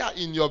career,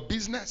 in your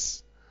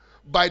business.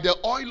 By the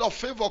oil of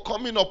favor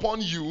coming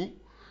upon you,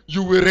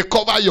 you will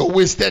recover your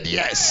wasted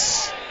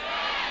years.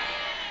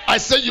 I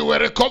say you will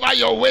recover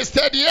your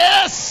wasted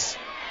years.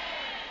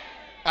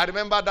 I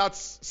remember that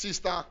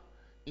sister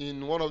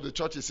in one of the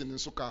churches in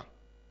Nsukka,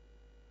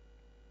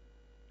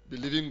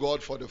 believing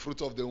God for the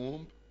fruit of the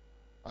womb,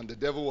 and the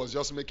devil was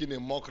just making a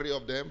mockery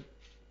of them,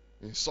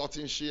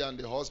 insulting she and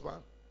the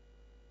husband.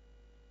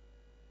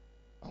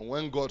 And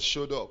when God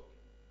showed up,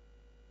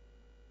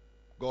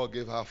 God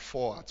gave her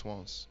 4 at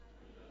once.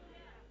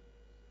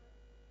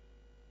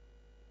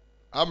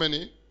 How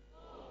many?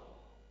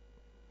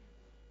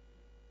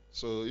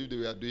 So if they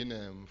were doing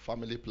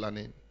family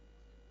planning,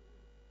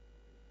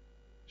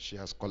 she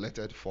has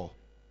collected 4.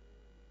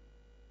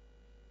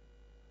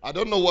 I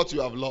don't know what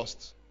you have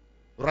lost.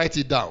 Write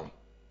it down.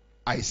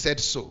 I said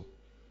so.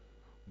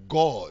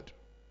 God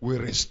will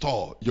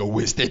restore your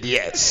wasted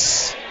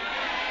years.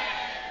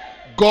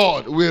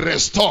 God will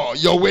restore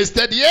your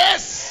wasted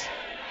years.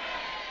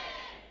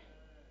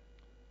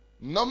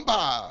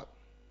 Number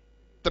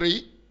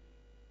 3.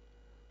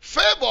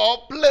 Favor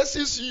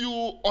places you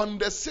on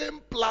the same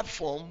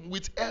platform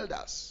with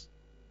elders.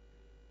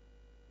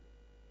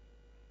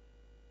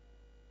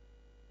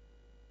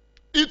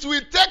 It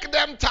will take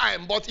them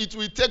time, but it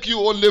will take you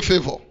only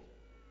favor.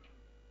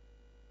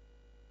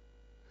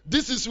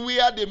 This is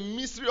where the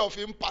mystery of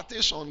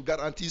impartation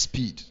guarantees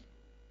speed.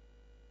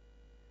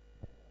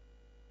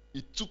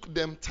 It took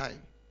them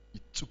time.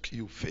 It took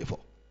you favor.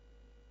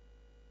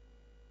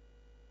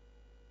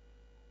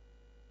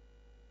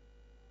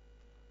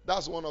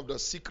 That's one of the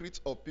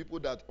secrets of people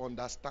that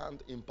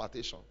understand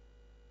impartation.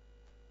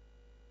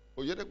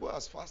 Oyedepo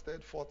has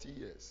fasted 40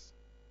 years,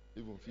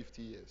 even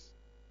 50 years.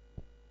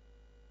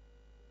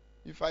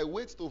 If I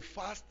wait to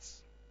fast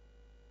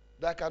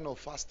that kind of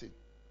fasting,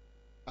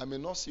 I may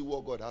not see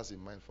what God has in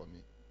mind for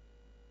me.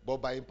 But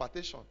by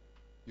impartation,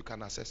 you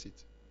can access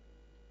it.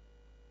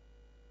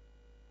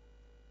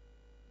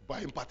 By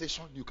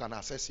impartation, you can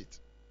access it.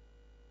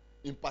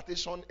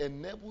 Impartation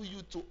enables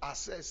you to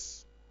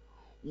access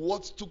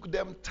what took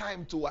them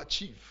time to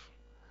achieve.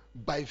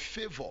 By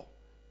favor,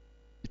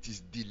 it is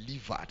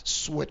delivered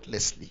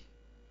sweatlessly.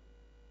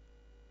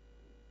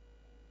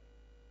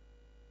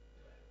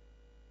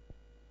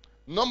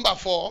 Number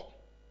 4,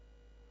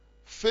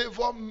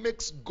 favor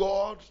makes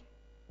God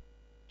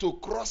to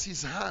cross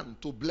his hand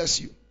to bless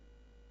you.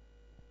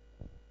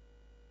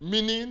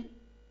 Meaning,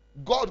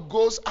 God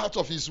goes out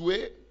of his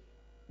way,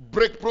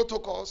 break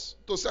protocols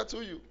to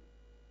settle you.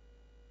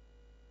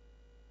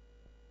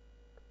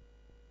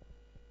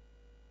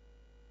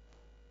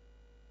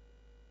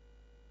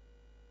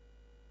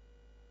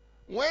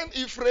 When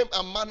Ephraim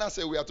and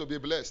Manasseh were to be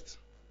blessed,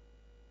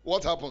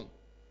 what happened?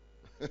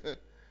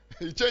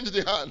 He changed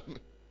the hand.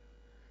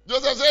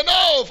 Joseph said,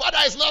 no, Father,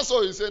 it's not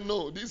so. He said,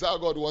 no, this is how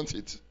God wants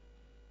it.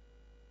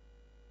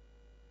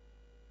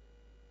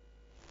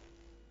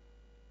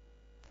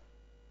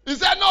 He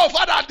said, no,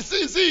 Father,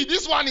 see,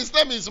 this one, his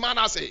name is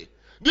Manasseh.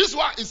 This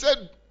one, he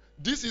said,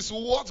 this is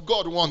what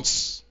God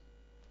wants.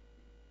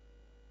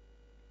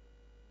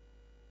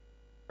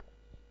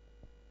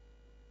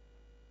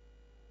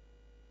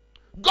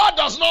 God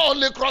does not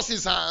only cross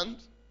his hand.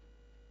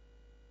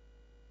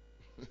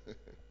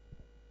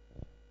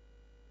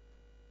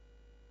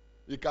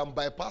 He can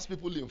bypass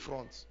people in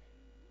front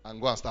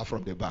and go and start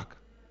from the back.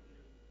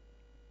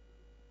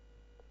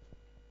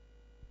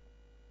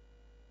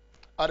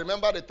 I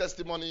remember the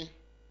testimony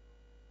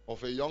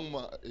of a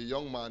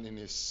young man in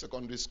his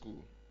secondary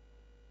school.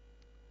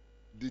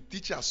 The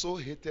teacher so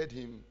hated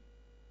him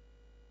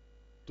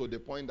to the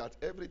point that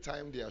every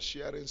time they are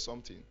sharing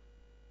something,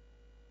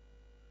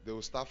 they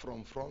will start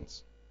from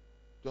front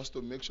just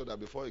to make sure that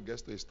before he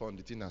gets to his turn,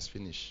 the thing has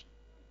finished.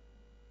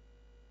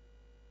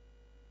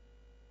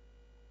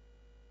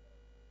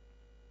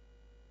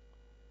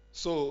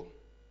 So,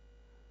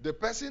 the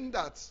person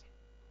that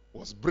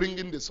was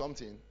bringing the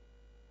something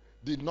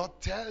did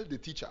not tell the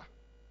teacher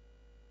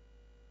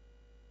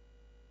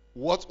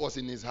what was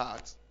in his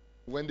heart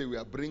when they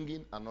were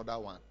bringing another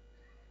one.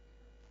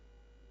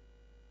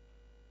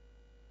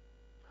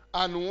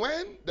 And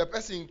when the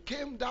person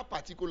came that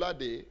particular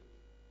day,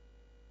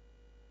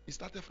 he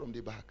started from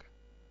the back.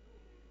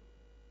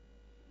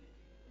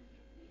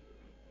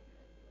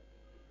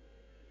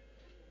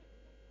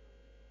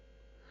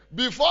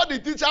 Before the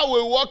teacher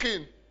will walk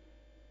in,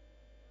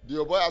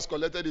 the boy has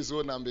collected his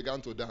own and began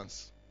to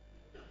dance.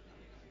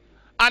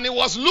 And he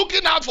was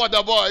looking out for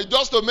the boy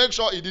just to make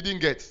sure he didn't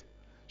get.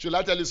 Should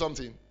I tell you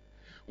something?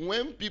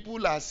 When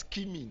people are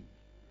scheming,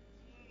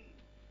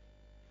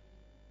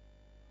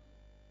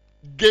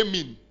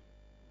 gaming,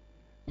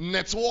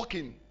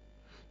 networking,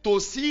 to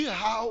see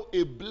how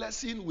a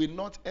blessing will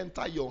not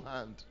enter your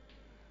hand,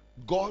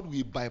 God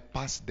will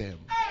bypass them.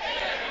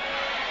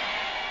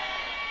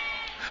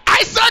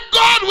 I said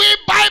God will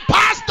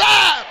bypass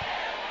them.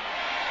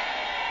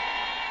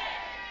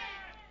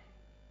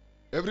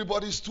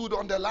 Everybody stood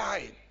on the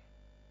line.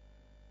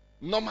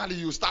 Normally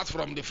you start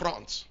from the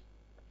front.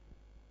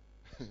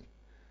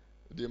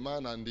 The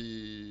man and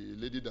the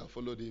lady that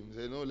followed him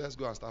said, no, let's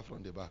go and start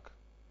from the back.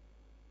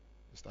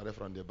 He started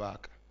from the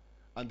back.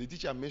 And the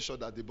teacher made sure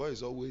that the boy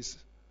is always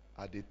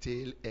at the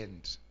tail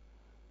end.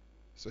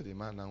 So the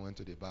man now went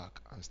to the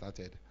back and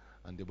started,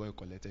 and the boy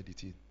collected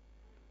it in.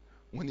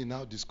 When he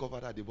now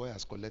discovered that the boy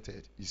has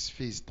collected, his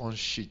face turned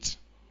shit.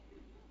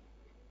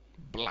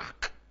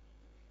 Black.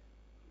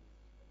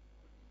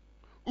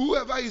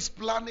 Whoever is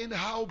planning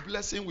how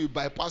blessing will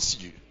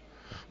bypass you,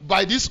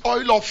 by this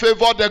oil of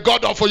favor, the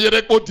God of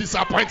Oyereko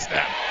disappoints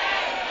them.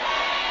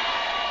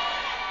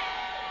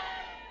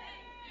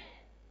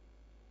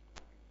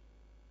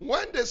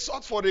 When they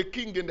sought for a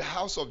king in the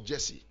house of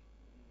Jesse,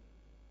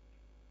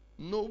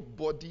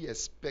 nobody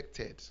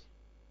expected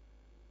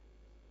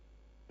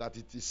that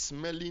it is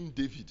smelling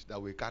David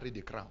that will carry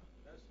the crown.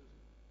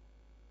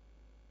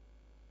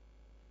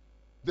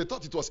 They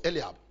thought it was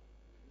Eliab.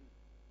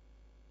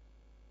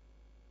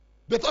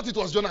 They thought it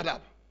was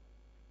Jonadab.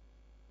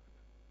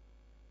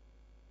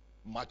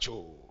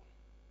 Macho.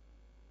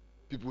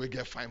 People will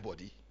get fine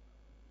body.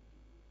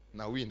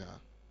 Now we now.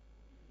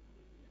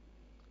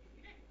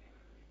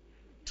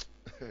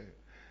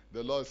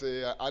 The Lord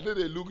say, I know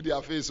they look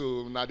their face,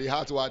 so now the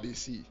heart what they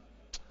see.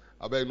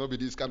 I bet not be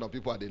this kind of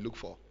people that they look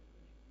for.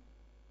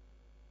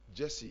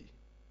 Jesse,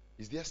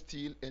 is there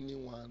still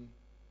anyone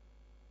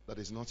that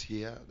is not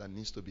here that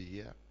needs to be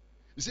here?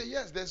 You say,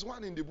 yes, there's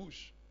one in the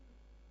bush.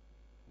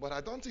 But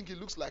I don't think it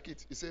looks like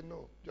it. He said,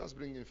 no, just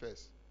bring him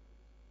first.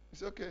 He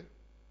said, okay.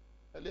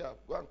 Eliab,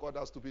 go and call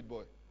that stupid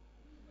boy.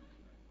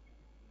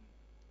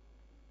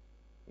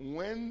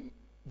 When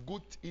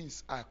good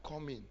things are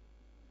coming,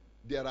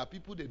 there are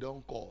people they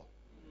don't call,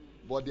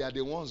 but they are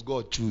the ones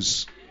God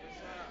choose.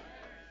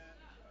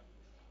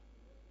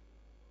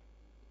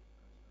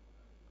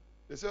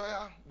 They say, oh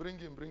yeah, bring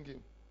him, bring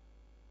him.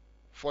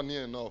 Funny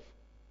enough,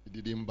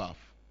 he didn't bath.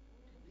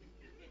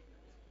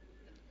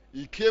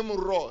 He came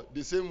raw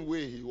the same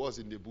way he was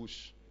in the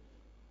bush.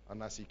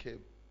 And as he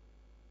came,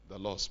 the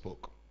Lord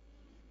spoke.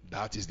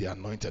 That is the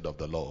anointed of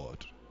the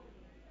Lord.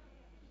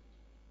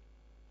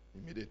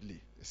 Immediately,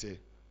 they say,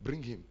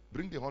 bring him,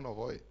 bring the horn of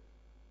oil.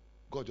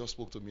 God just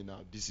spoke to me now.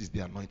 This is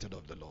the anointed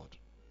of the Lord.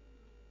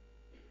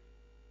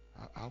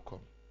 How come?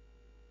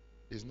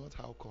 It's not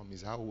how come,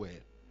 it's how well.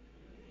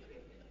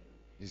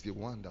 It's the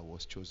one that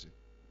was chosen.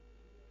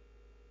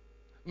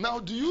 Now,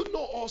 do you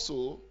know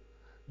also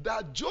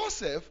that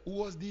Joseph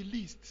was the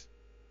least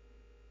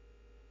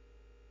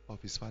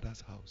of his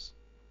father's house,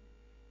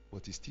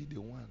 but he's still the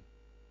one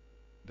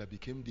that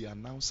became the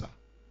announcer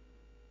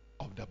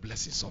of the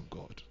blessings of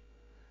God?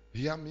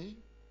 Hear me?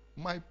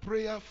 My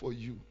prayer for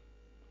you,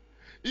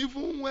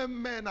 even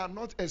when men are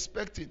not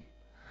expecting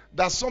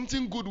that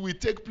something good will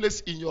take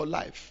place in your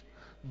life,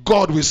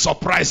 God will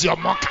surprise your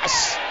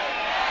mockers.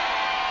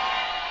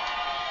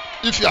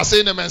 If you are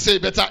saying amen, say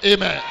better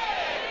amen.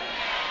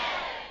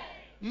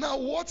 Now,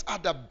 what are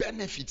the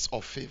benefits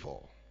of favor?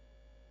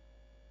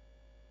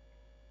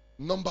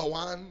 Number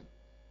one,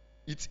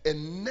 it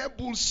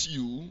enables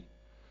you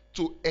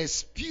to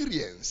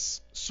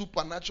experience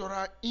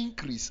supernatural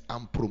increase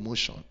and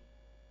promotion.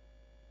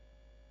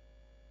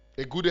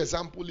 A good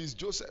example is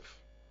Joseph,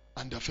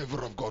 and the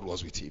favor of God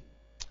was with him.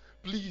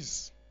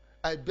 Please,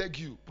 I beg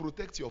you,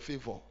 protect your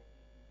favor.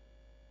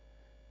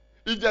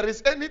 If there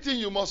is anything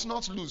you must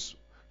not lose,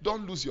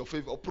 don't lose your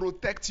favor.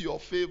 Protect your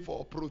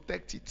favor.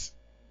 Protect it.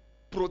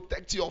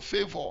 Protect your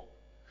favor.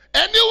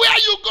 Anywhere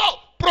you go,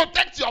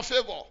 protect your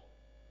favor.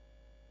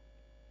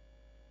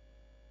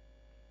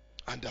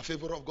 And the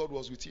favor of God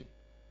was with him.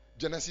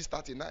 Genesis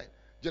 39,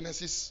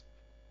 Genesis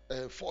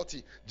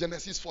 40,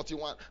 Genesis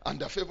 41, and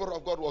the favor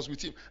of God was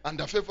with him. And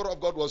the favor of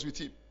God was with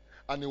him.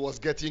 And he was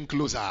getting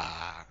closer,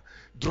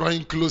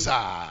 drawing closer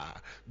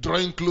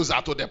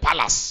to the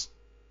palace.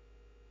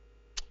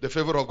 The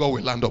favor of God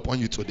will land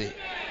upon you today.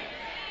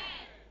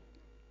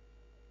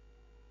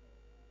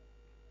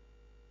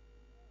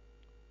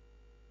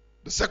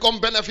 The second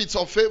benefit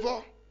of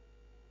favor,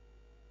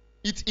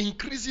 it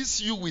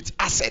increases you with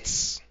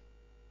assets.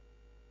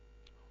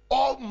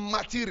 All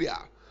material,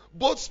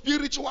 both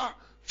spiritual,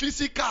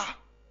 physical,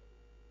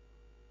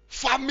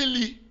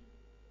 family,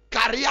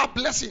 career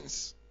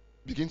blessings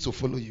begin to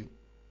follow you.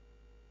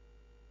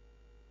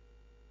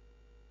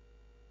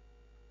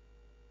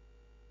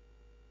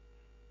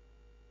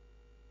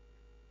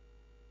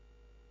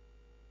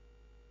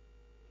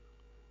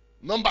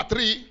 Number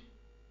three,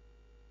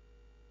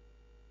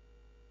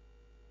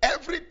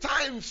 every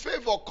time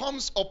favor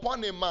comes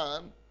upon a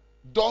man,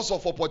 doors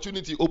of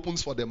opportunity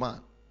opens for the man.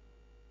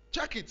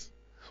 Check it.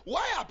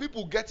 Why are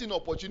people getting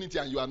opportunity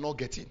and you are not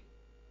getting?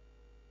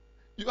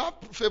 You have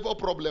favor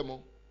problem.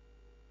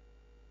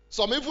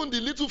 Some even the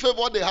little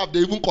favor they have, they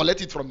even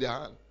collect it from their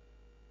hand.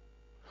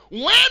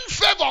 When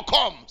favor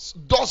comes,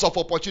 doors of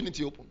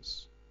opportunity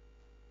opens.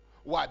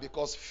 Why?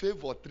 Because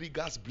favor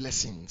triggers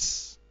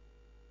blessings.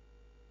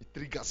 It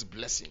triggers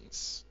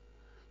blessings.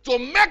 To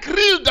make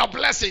real the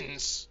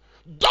blessings,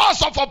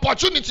 doors of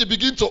opportunity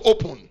begin to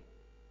open.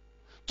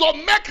 To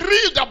make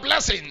real the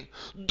blessing,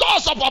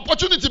 doors of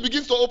opportunity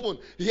begins to open.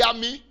 Hear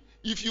me?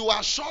 If you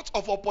are short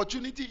of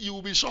opportunity, you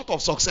will be short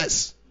of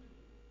success.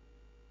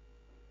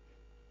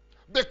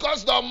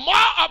 Because the more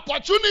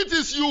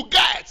opportunities you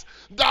get,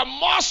 the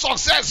more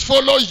success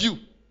follow you.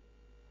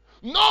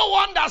 No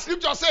wonder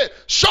scripture says,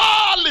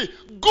 surely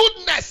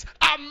goodness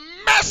and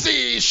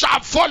mercy shall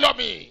follow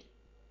me.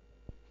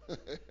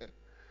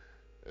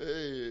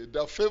 Hey,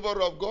 the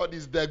favor of God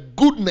is the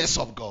goodness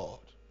of God.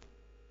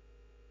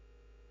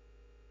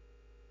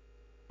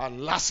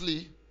 And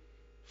lastly,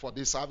 for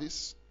this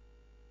service,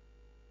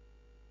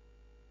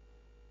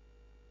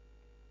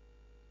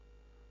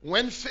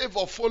 when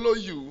favor follow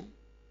you,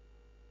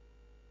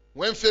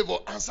 when favor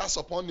answers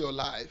upon your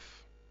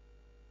life,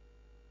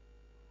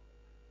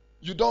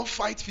 you don't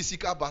fight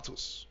physical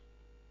battles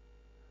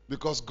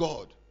because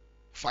God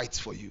fights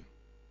for you.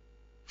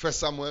 1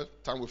 Samuel,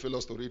 time will fail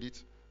us to read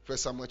it. 1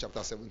 Samuel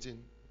chapter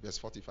 17, verse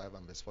 45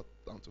 and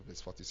down to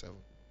verse 47.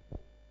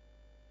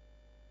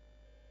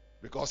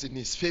 Because in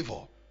his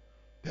favor,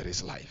 there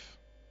is life.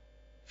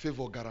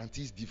 Favor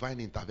guarantees divine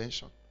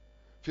intervention.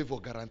 Favor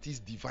guarantees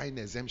divine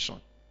exemption.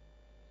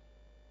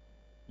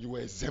 You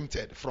were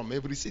exempted from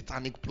every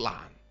satanic plan.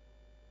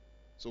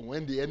 So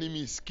when the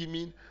enemy is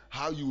scheming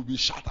how you will be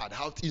shattered,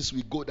 how things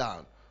will go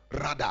down,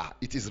 rather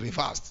it is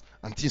reversed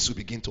and things will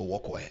begin to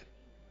work well.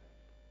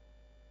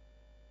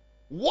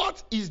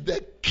 What is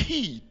the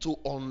key to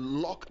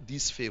unlock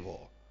this favor?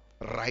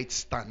 Right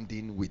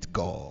standing with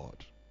God.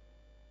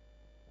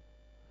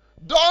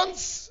 Don't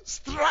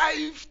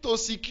strive to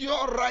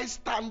secure right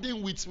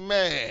standing with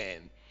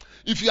men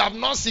if you have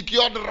not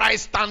secured right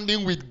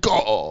standing with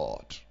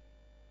God.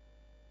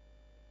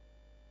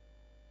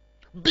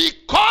 Be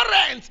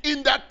current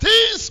in the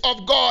things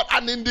of God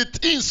and in the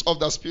things of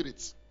the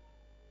Spirit.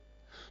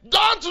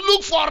 Don't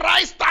look for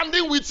right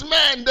standing with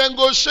men, then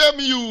go shame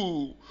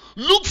you.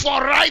 Look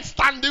for right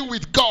standing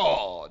with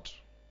God.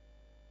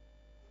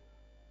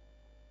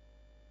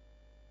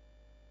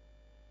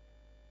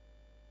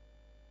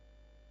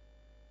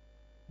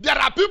 There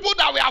are people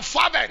that were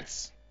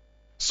fervent.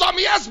 Some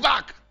years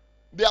back,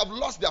 they have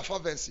lost their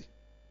fervency.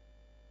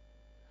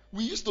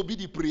 We used to be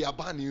the prayer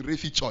band in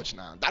Refi Church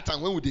now. That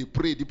time when they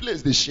pray, the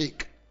place they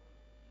shake.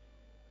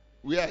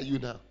 Where are you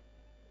now?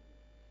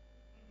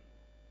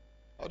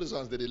 All those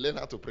ones, they learn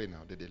how to pray now.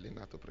 They learn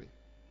how to pray.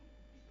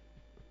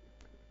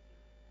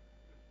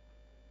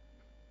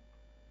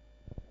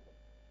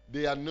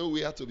 They are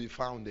nowhere to be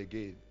found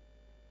again.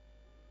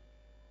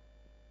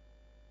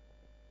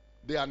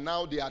 They are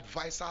now the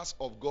advisors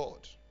of God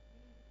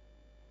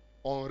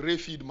on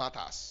refeed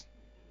matters.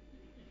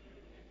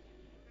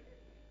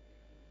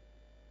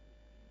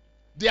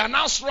 They are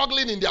now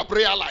struggling in their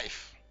prayer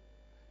life.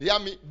 Hear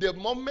me? The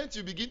moment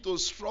you begin to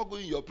struggle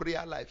in your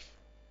prayer life,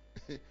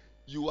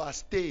 you are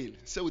stale.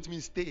 Say with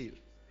me, stale.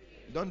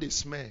 Don't they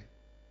smell?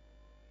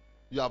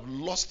 You have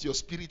lost your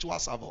spiritual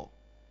savor.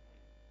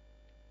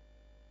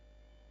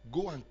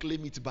 Go and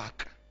claim it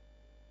back.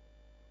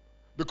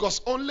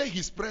 Because only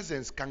his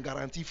presence can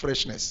guarantee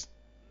freshness.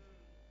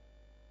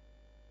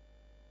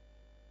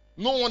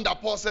 No wonder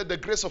Paul said, the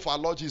grace of our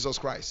Lord Jesus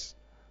Christ,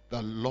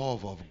 the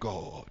love of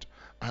God,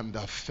 and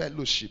the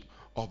fellowship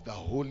of the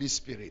Holy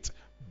Spirit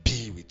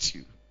be with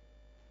you.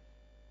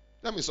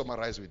 Let me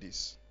summarize with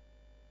this.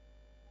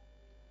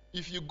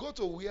 If you go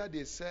to where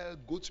they sell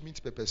goat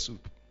meat pepper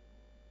soup,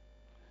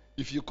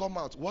 if you come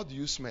out, what do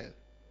you smell?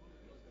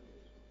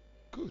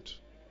 Good.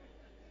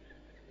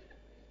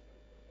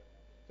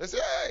 They say,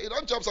 hey, you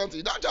don't chop something.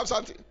 You don't chop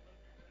something.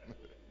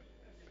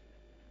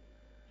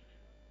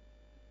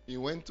 He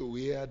went to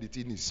where the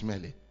thing is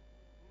smelling.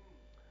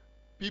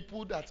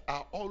 People that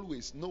are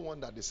always, no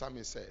wonder the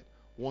psalmist said,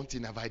 one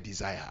thing have I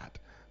desired,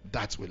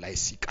 that will I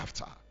seek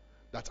after,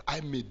 that I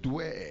may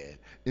dwell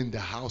in the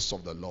house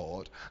of the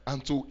Lord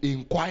and to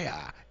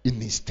inquire in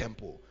his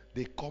temple.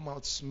 They come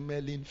out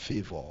smelling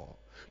favor.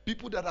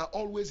 People that are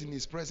always in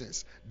his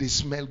presence, they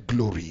smell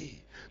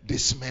glory. They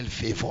smell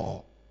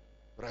favor.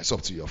 Rise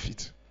up to your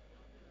feet.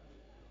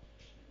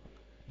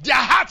 Their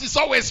heart is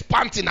always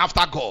panting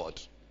after God,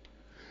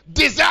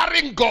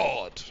 desiring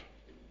God.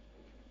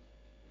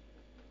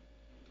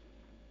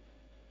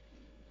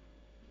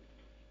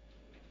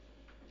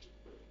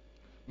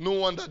 No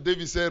wonder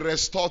David said,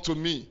 restore to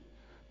me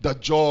the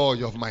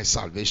joy of my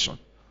salvation.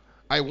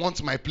 I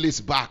want my place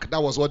back.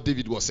 That was what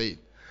David was saying.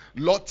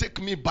 Lord, take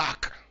me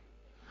back.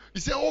 He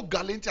said, oh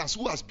Galatians,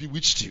 who has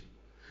bewitched you?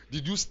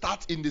 Did you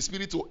start in the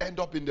spirit to end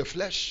up in the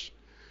flesh?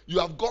 You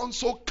have gone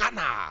so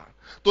carnal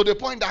to the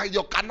point that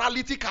your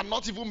carnality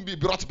cannot even be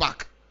brought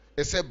back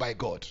except by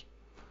God.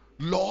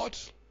 Lord,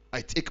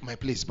 I take my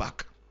place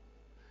back.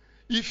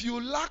 If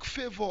you lack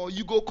favor,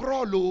 you go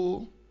crawl,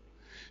 oh.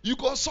 You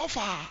go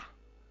suffer.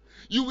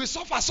 You will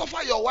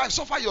suffer your wife,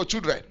 suffer your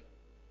children.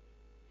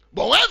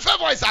 But when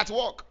favor is at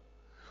work,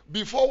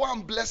 before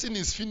one blessing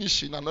is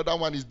finishing, another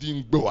one is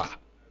doing boa.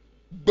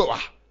 Boa.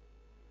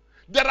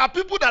 There are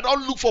people that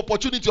don't look for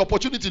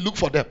opportunity look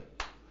for them.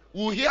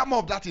 We'll hear more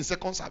of that in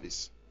second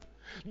service.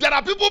 There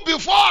are people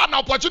before an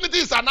opportunity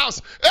is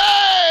announced.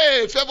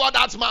 Hey, favor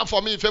that man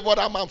for me, favor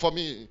that man for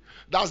me.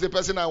 That's the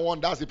person I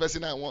want, that's the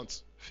person I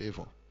want.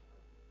 Favor.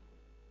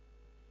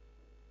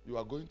 You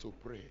are going to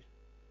pray.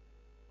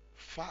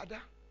 Father,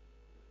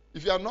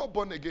 if you are not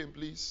born again,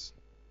 please,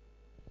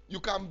 you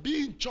can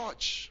be in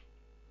church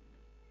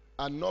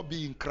and not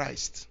be in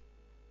Christ.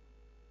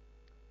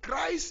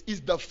 Christ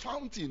is the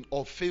fountain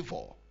of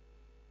favor.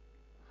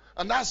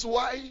 And that's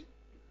why,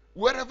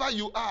 wherever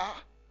you are,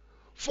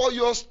 for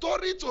your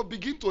story to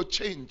begin to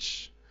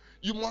change,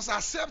 you must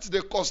accept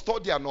the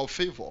custodian of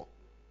favor.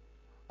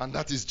 And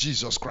that is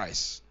Jesus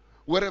Christ.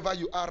 Wherever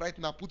you are right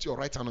now, put your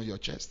right hand on your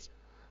chest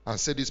and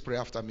say this prayer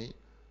after me.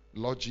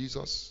 Lord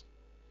Jesus,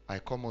 I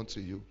come unto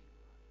you.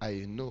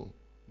 I know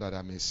that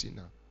I'm a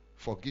sinner.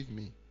 Forgive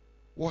me.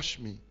 Wash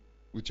me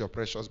with your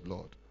precious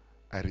blood.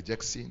 I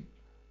reject sin.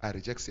 I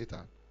reject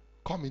Satan.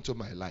 Come into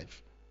my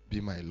life.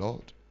 Be my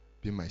Lord.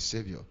 Be my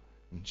Savior.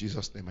 In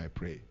Jesus' name I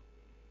pray.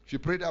 If you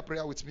pray that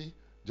prayer with me,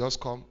 just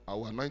come. I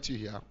will anoint you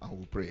here and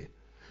we'll pray.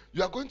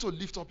 You are going to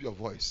lift up your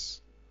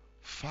voice.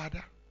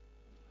 Father,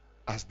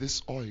 as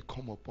this oil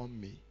come upon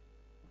me,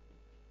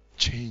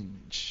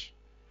 change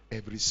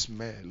every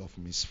smell of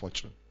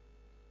misfortune.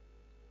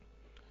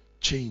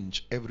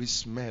 Change every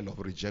smell of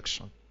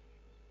rejection.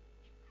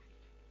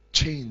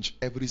 Change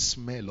every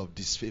smell of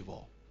disfavor.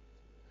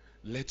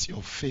 Let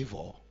your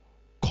favor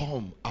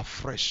come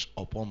afresh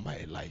upon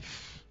my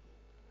life.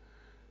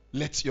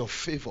 Let your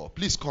favor,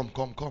 please come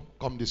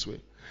this way.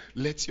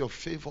 Let your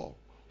favor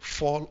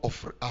fall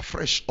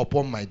afresh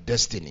upon my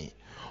destiny,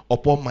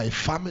 upon my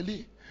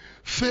family.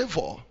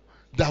 Favor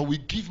that will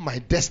give my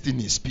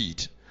destiny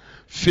speed.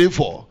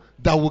 Favor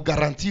that will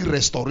guarantee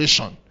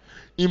restoration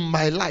in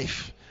my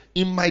life,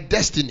 in my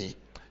destiny,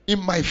 in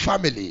my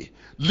family.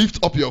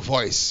 Lift up your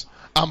voice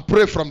and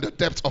pray from the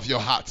depth of your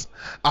heart.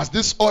 As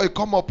this oil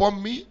come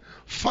upon me,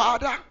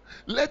 Father,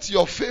 let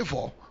your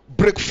favor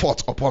break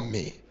forth upon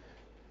me.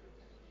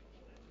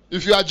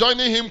 If you are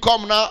joining him,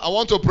 come now. I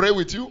want to pray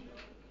with you.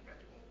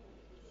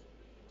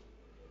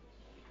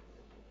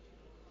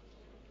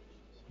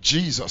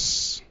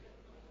 Jesus,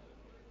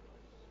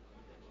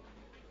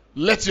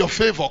 let your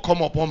favor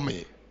come upon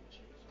me.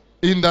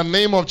 In the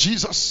name of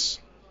Jesus,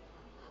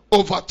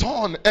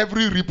 overturn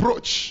every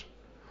reproach.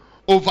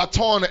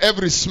 Overturn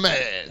every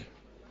smell.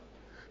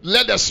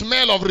 Let the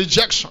smell of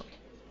rejection,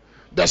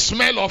 the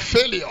smell of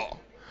failure,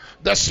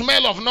 the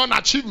smell of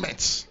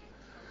non-achievement,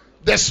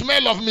 the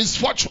smell of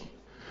misfortune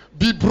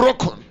be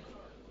broken.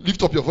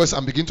 Lift up your voice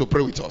and begin to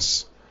pray with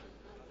us.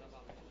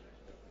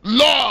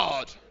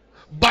 Lord,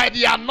 by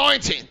the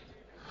anointing,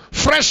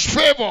 fresh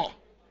favor,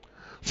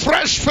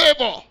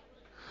 favor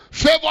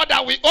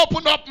that will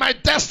open up my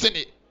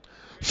destiny,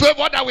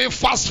 favor that will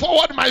fast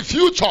forward my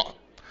future,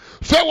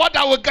 favor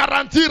that will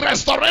guarantee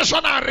restoration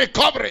and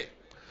recovery,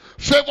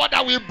 favor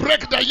that will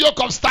break the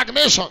yoke of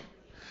stagnation.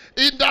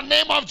 In the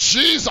name of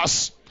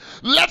Jesus,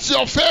 let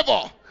your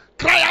favor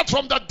cry out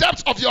from the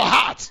depths of your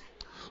heart.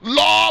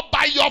 Lord,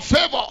 by your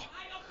favor,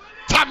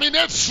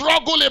 terminate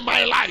struggle in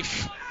my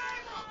life.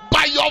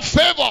 By your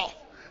favor,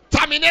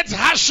 terminate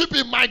hardship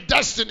in my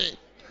destiny.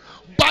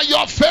 By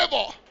your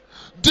favor,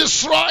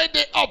 destroy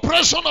the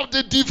oppression of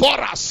the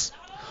devourers.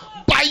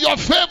 By your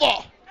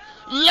favor,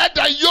 let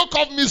the yoke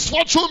of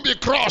misfortune be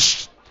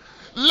crushed.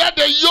 Let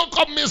the yoke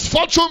of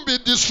misfortune be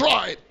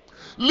destroyed.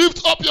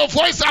 Lift up your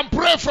voice and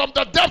pray from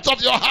the depth of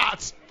your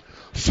heart.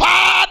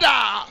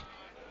 Father,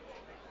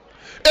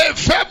 a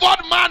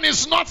favored man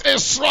is not a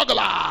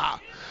struggler.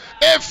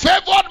 A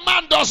favored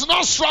man does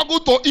not struggle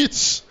to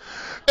eat.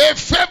 A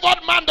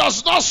favored man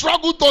does not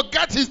struggle to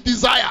get his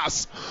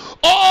desires.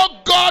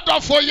 Oh God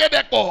of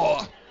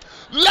Oyedepo,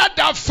 let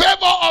the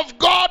favor of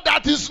God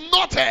that is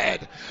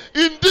noted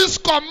in this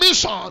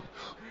commission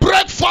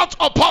break forth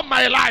upon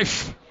my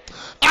life.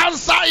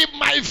 Answer in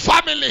my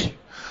family.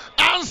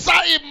 Answer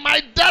in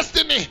my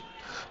destiny.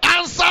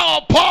 Answer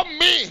upon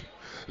me.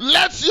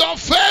 Let your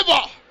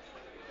favor.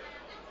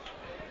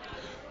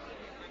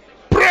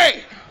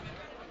 Pray.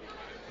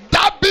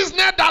 That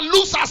business that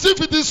looks as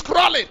if it is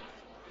crawling.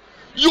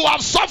 You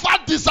have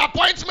suffered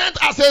disappointment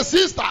as a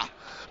sister,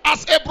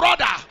 as a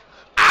brother.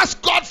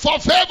 Ask God for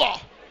favor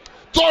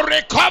to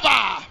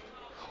recover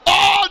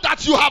all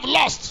that you have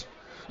lost.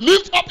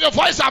 Lift up your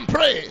voice and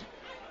pray.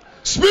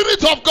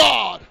 Spirit of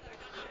God,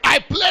 I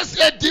place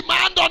a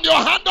demand on your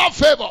hand of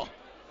favor.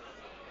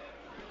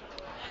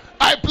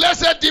 I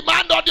place a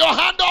demand on your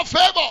hand of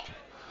favor.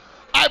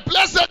 I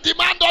place a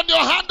demand on your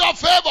hand of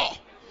favor.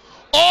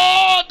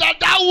 Oh, that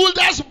thou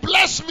wouldest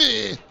bless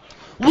me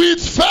with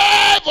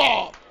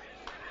favor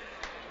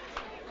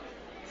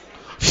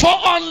for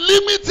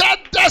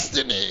unlimited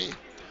destiny,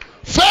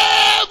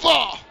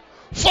 favor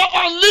for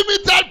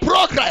unlimited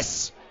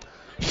progress,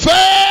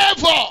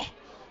 favor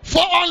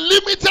for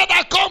unlimited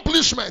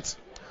accomplishment,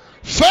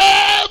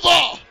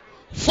 favor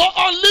for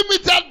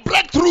unlimited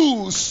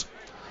breakthroughs,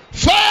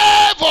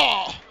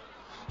 favor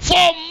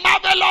for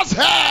marvelous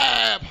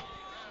help,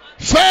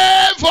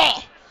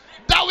 favor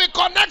that will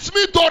connect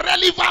me to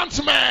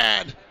relevant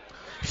men,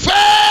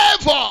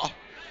 favor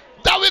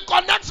that will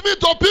connect me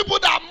to people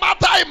that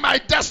matter in my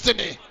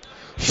destiny,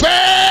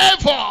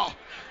 favor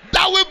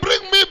that will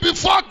bring me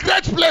before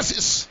great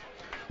places.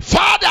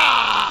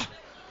 Father,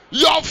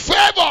 your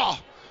favor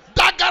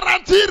that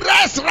guarantee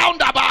rest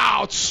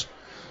roundabout.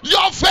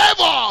 Your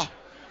favor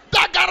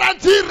that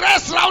guarantee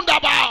rest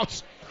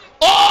roundabout.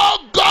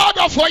 Oh God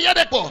of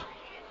Oyedepo,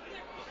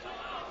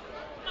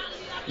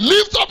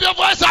 lift up your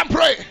voice and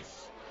pray.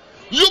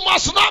 You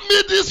must not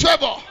miss this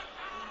favor.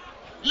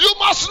 You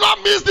must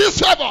not miss this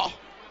favor.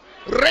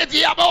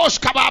 Rediabosh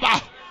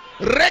kababa,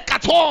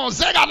 rekaton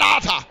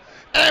zegalata,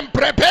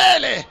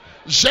 emprepele,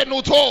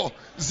 genuto,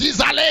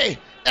 zizale,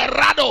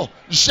 errado,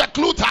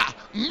 jekluta,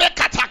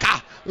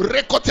 mekataka,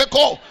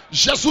 rekoteko,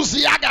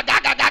 jesusiaga gaga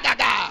gaga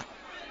gaga,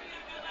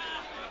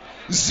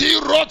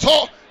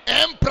 ziroto,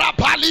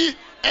 emprapali,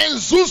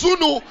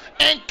 enzuzunu,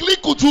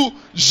 enklikutu,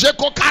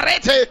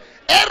 jekokarete,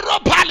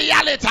 eropali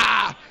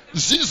aleta,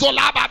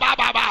 zizolaba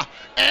baba,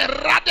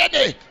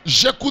 enradede,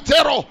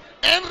 jekutero,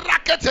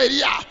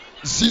 enraketeria,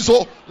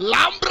 zizo,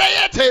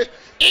 lambreyete,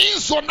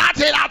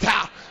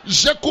 insonatelata,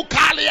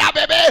 jekukalia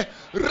bebe,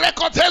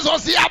 rekotezo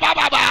zia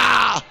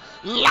baba,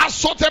 la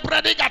sote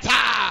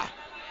predicata.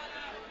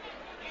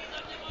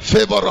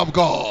 Favor of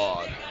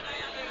God,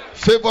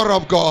 favor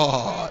of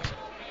God,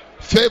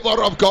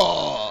 favor of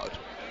God,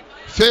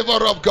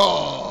 favor of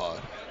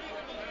God,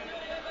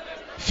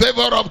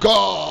 favor of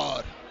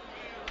God.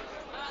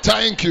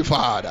 Thank you,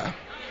 Father.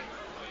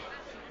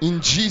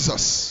 In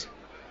Jesus'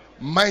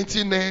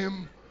 mighty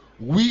name,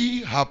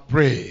 we have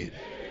prayed.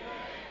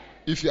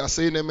 If you are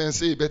saying amen,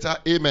 say better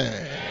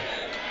amen.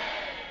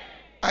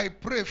 I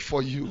pray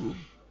for you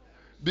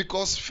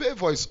because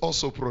favor is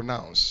also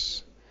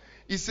pronounced.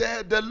 He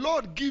said, the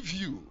Lord give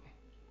you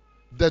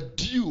the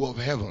dew of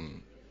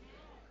heaven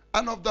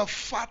and of the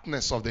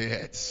fatness of the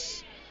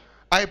earth.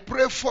 I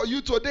pray for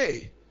you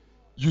today,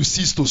 you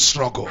cease to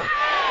struggle.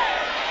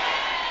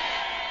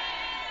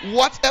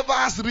 Whatever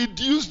has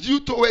reduced you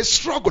to a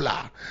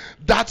struggler,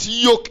 that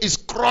yoke is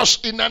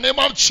crushed in the name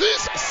of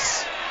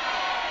Jesus.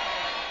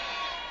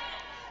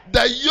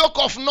 The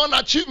yoke of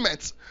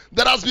non-achievement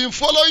that has been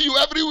following you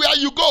everywhere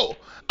you go,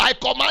 I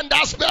command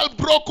that spell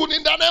broken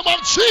in the name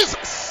of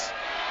Jesus.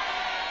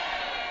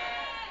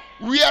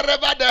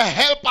 Wherever the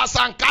helpers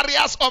and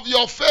carriers of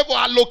your favor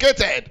are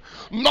located,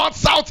 north,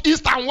 south,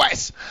 east, and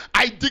west,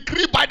 I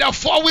decree by the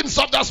four winds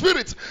of the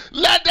Spirit,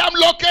 let them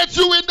locate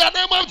you in the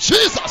name of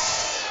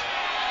Jesus.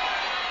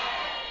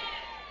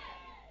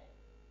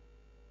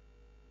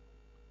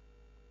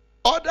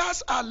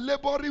 Others are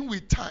laboring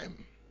with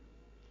time.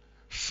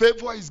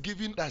 Favor is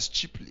given as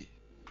cheaply.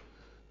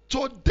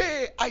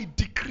 Today I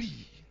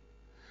decree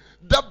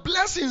the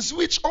blessings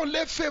which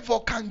only favor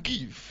can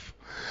give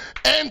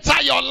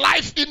enter your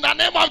life in the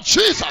name of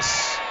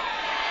Jesus.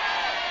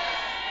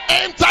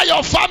 Enter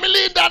your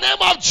family in the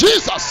name of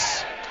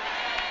Jesus.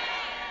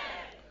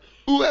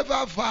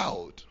 Whoever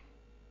vowed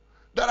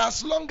that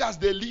as long as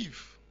they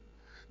live,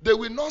 they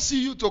will not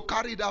see you to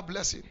carry that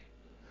blessing,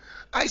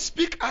 I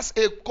speak as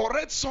a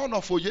correct son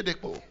of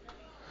Oyedepo.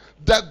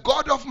 The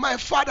God of my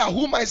father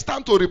whom I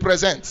stand to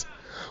represent,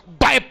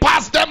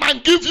 bypass them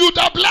and give you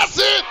the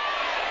blessing.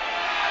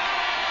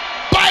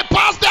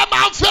 Bypass them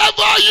and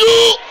favor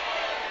you.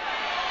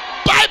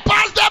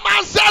 Bypass them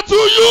and say to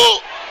you.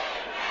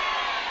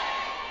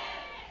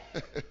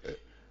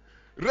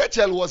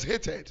 Rachel was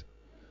hated,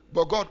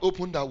 but God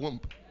opened her womb.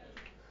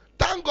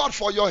 Thank God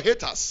for your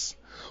haters.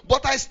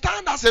 But I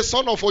stand as a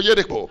son of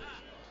Oyedepo.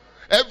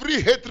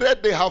 Every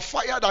hatred they have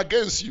fired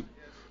against you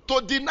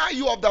to deny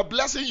you of the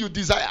blessing you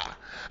desire,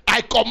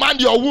 I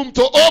command your womb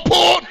to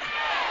open.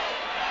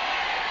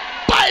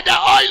 By the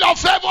oil of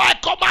favor, I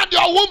command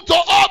your womb to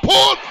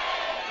open.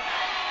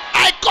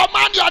 I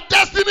command your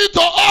destiny to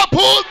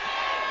open.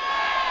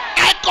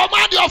 I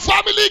command your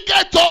family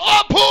gate to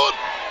open.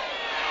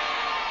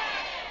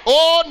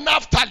 Oh,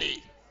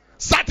 Naphtali,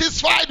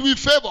 satisfied with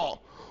favor,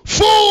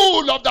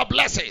 full of the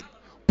blessing,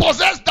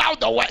 possess thou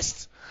the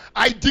west.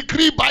 I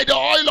decree by the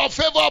oil of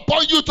favor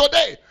upon you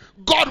today,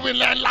 God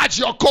will enlarge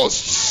your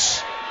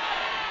coasts.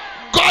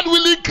 God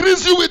will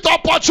increase you with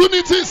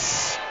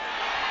opportunities.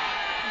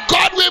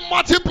 God will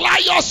multiply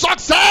your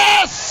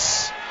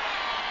success.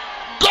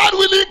 God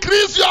will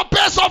increase your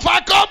pace of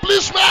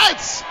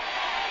accomplishments.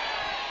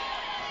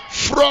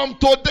 From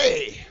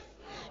today,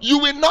 you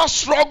will not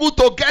struggle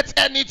to get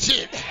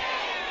anything.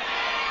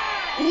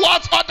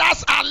 What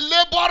others are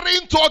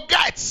laboring to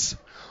get,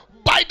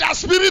 by the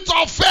spirit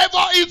of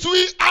favor, it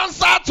will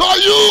answer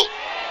to you.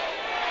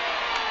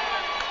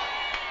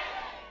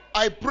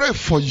 I pray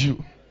for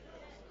you.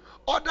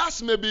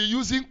 Others may be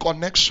using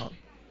connection,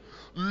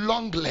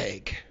 long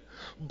leg.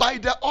 By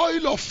the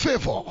oil of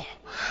favor,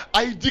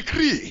 I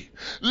decree,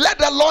 let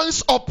the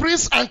loins of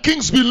prince and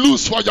kings be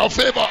loose for your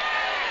favor.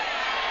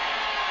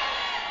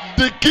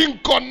 The king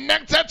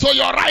connected to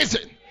your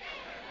rising,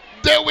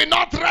 they will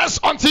not rest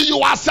until you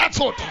are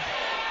settled.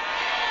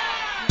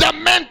 The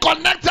men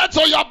connected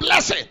to your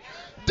blessing,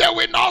 they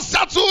will not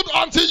settle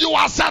until you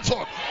are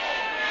settled.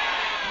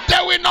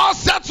 They will not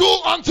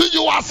settle until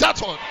you are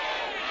settled.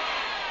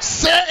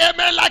 Say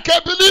amen like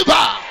a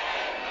believer.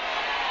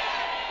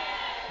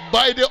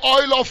 By the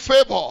oil of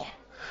favor,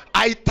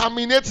 I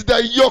terminate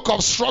the yoke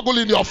of struggle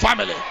in your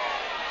family.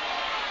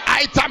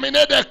 I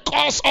terminate the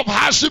cause of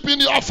hardship in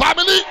your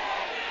family.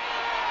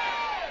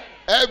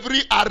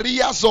 Every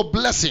areas of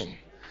blessing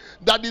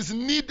that is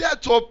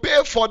needed to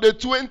pay for the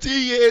 20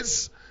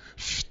 years,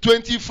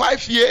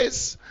 25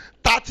 years,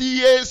 30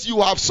 years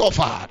you have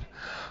suffered,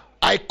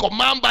 I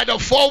command by the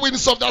four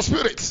winds of the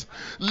Spirit,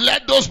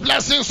 let those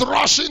blessings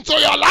rush into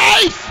your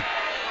life.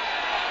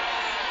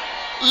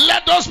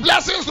 Let those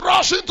blessings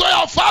rush into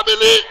your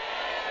family.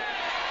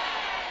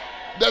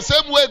 The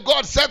same way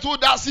God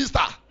settled that sister,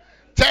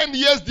 10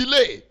 years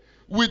delay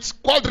with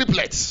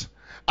quadruplets.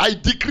 I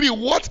decree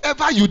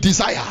whatever you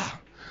desire,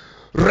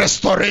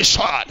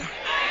 restoration,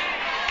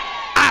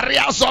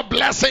 areas of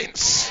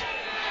blessings,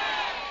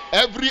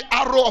 every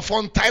arrow of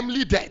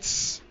untimely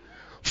deaths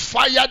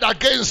fired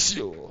against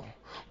you,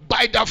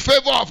 by the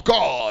favor of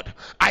God,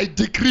 I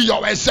decree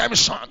your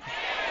exemption.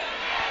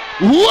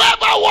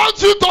 Whoever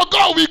wants you to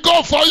go, we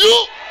go for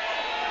you.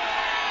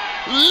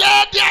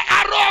 Let the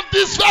arrow of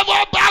this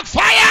favor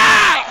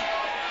backfire.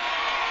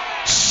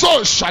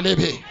 So shall it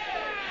be.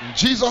 In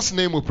Jesus'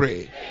 name we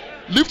pray.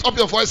 Lift up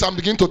your voice and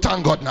begin to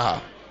thank God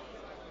now.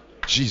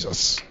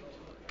 Jesus.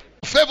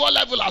 Favor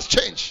level has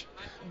changed.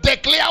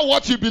 Declare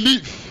what you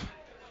believe.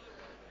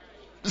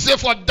 Say,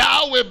 for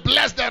thou will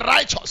bless the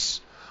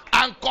righteous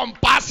and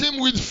compass him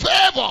with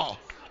favor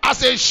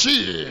as a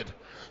shield.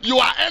 You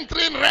are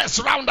entering rest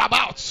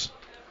roundabout.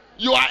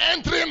 You are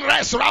entering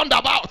rest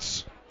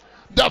roundabout.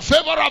 The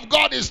favor of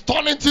God is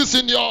turning things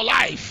in your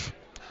life.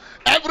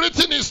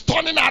 Everything is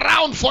turning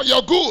around for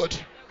your good.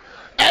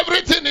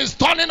 Everything is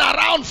turning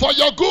around for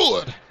your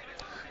good.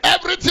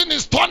 Everything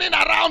is turning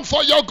around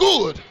for your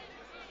good.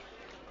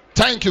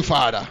 Thank you,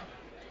 Father.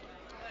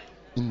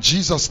 In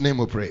Jesus' name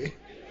we pray.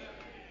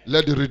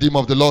 Let the Redeemer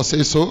of the Lord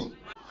say so.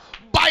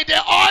 By the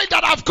oil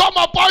that have come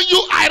upon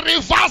you, I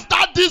reverse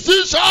that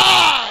decision.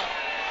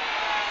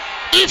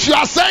 If you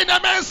are saying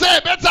amen, say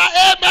better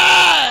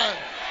amen.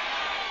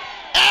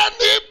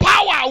 Any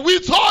power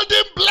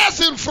withholding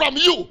blessing from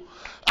you,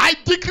 I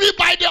decree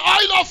by the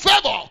oil of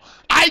favor,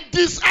 I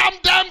disarm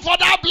them for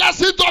that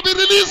blessing to be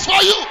released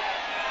for you.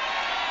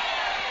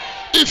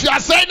 If you are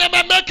saying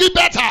amen, make it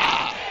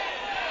better.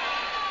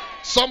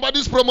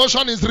 Somebody's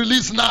promotion is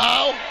released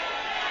now.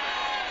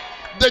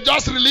 They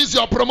just release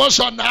your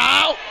promotion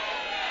now.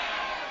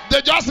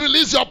 They just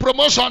release your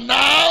promotion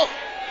now.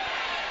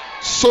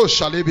 So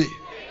shall it be.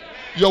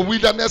 Your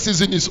wilderness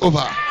season is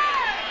over.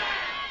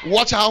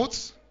 Watch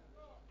out.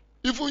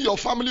 Even your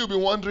family will be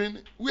wondering,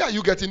 where are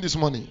you getting this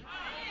money?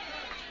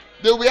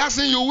 They will be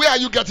asking you, where are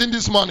you getting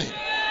this money?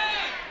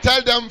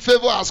 Tell them,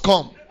 favor has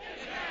come.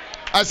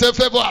 I say,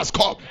 favor has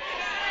come.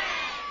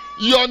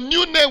 Your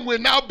new name will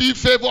now be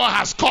favor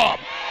has come.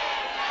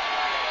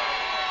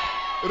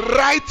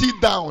 Write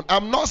it down.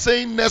 I'm not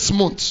saying next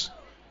month.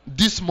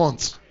 This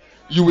month,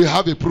 you will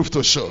have a proof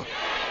to show.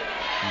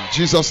 In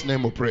Jesus'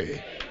 name we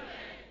pray.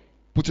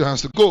 Put your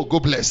hands to go. Go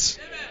bless.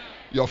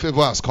 Your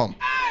favor has come.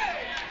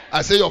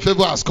 I say your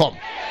favor has come.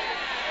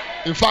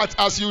 In fact,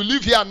 as you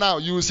live here now,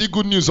 you will see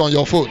good news on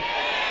your phone.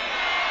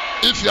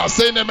 If you are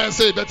saying amen,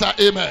 say better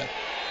amen.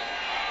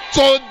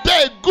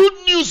 Today, good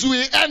news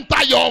will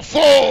enter your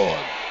phone.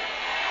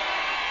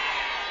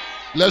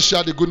 Let's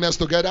share the goodness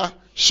together.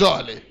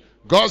 Surely,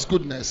 God's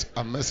goodness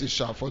and mercy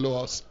shall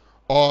follow us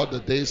all the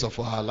days of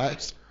our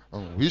lives,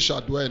 and we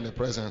shall dwell in the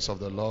presence of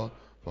the Lord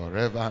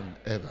forever and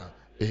ever.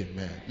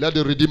 Amen. Let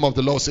the Redeemer of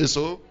the Lord say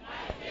so.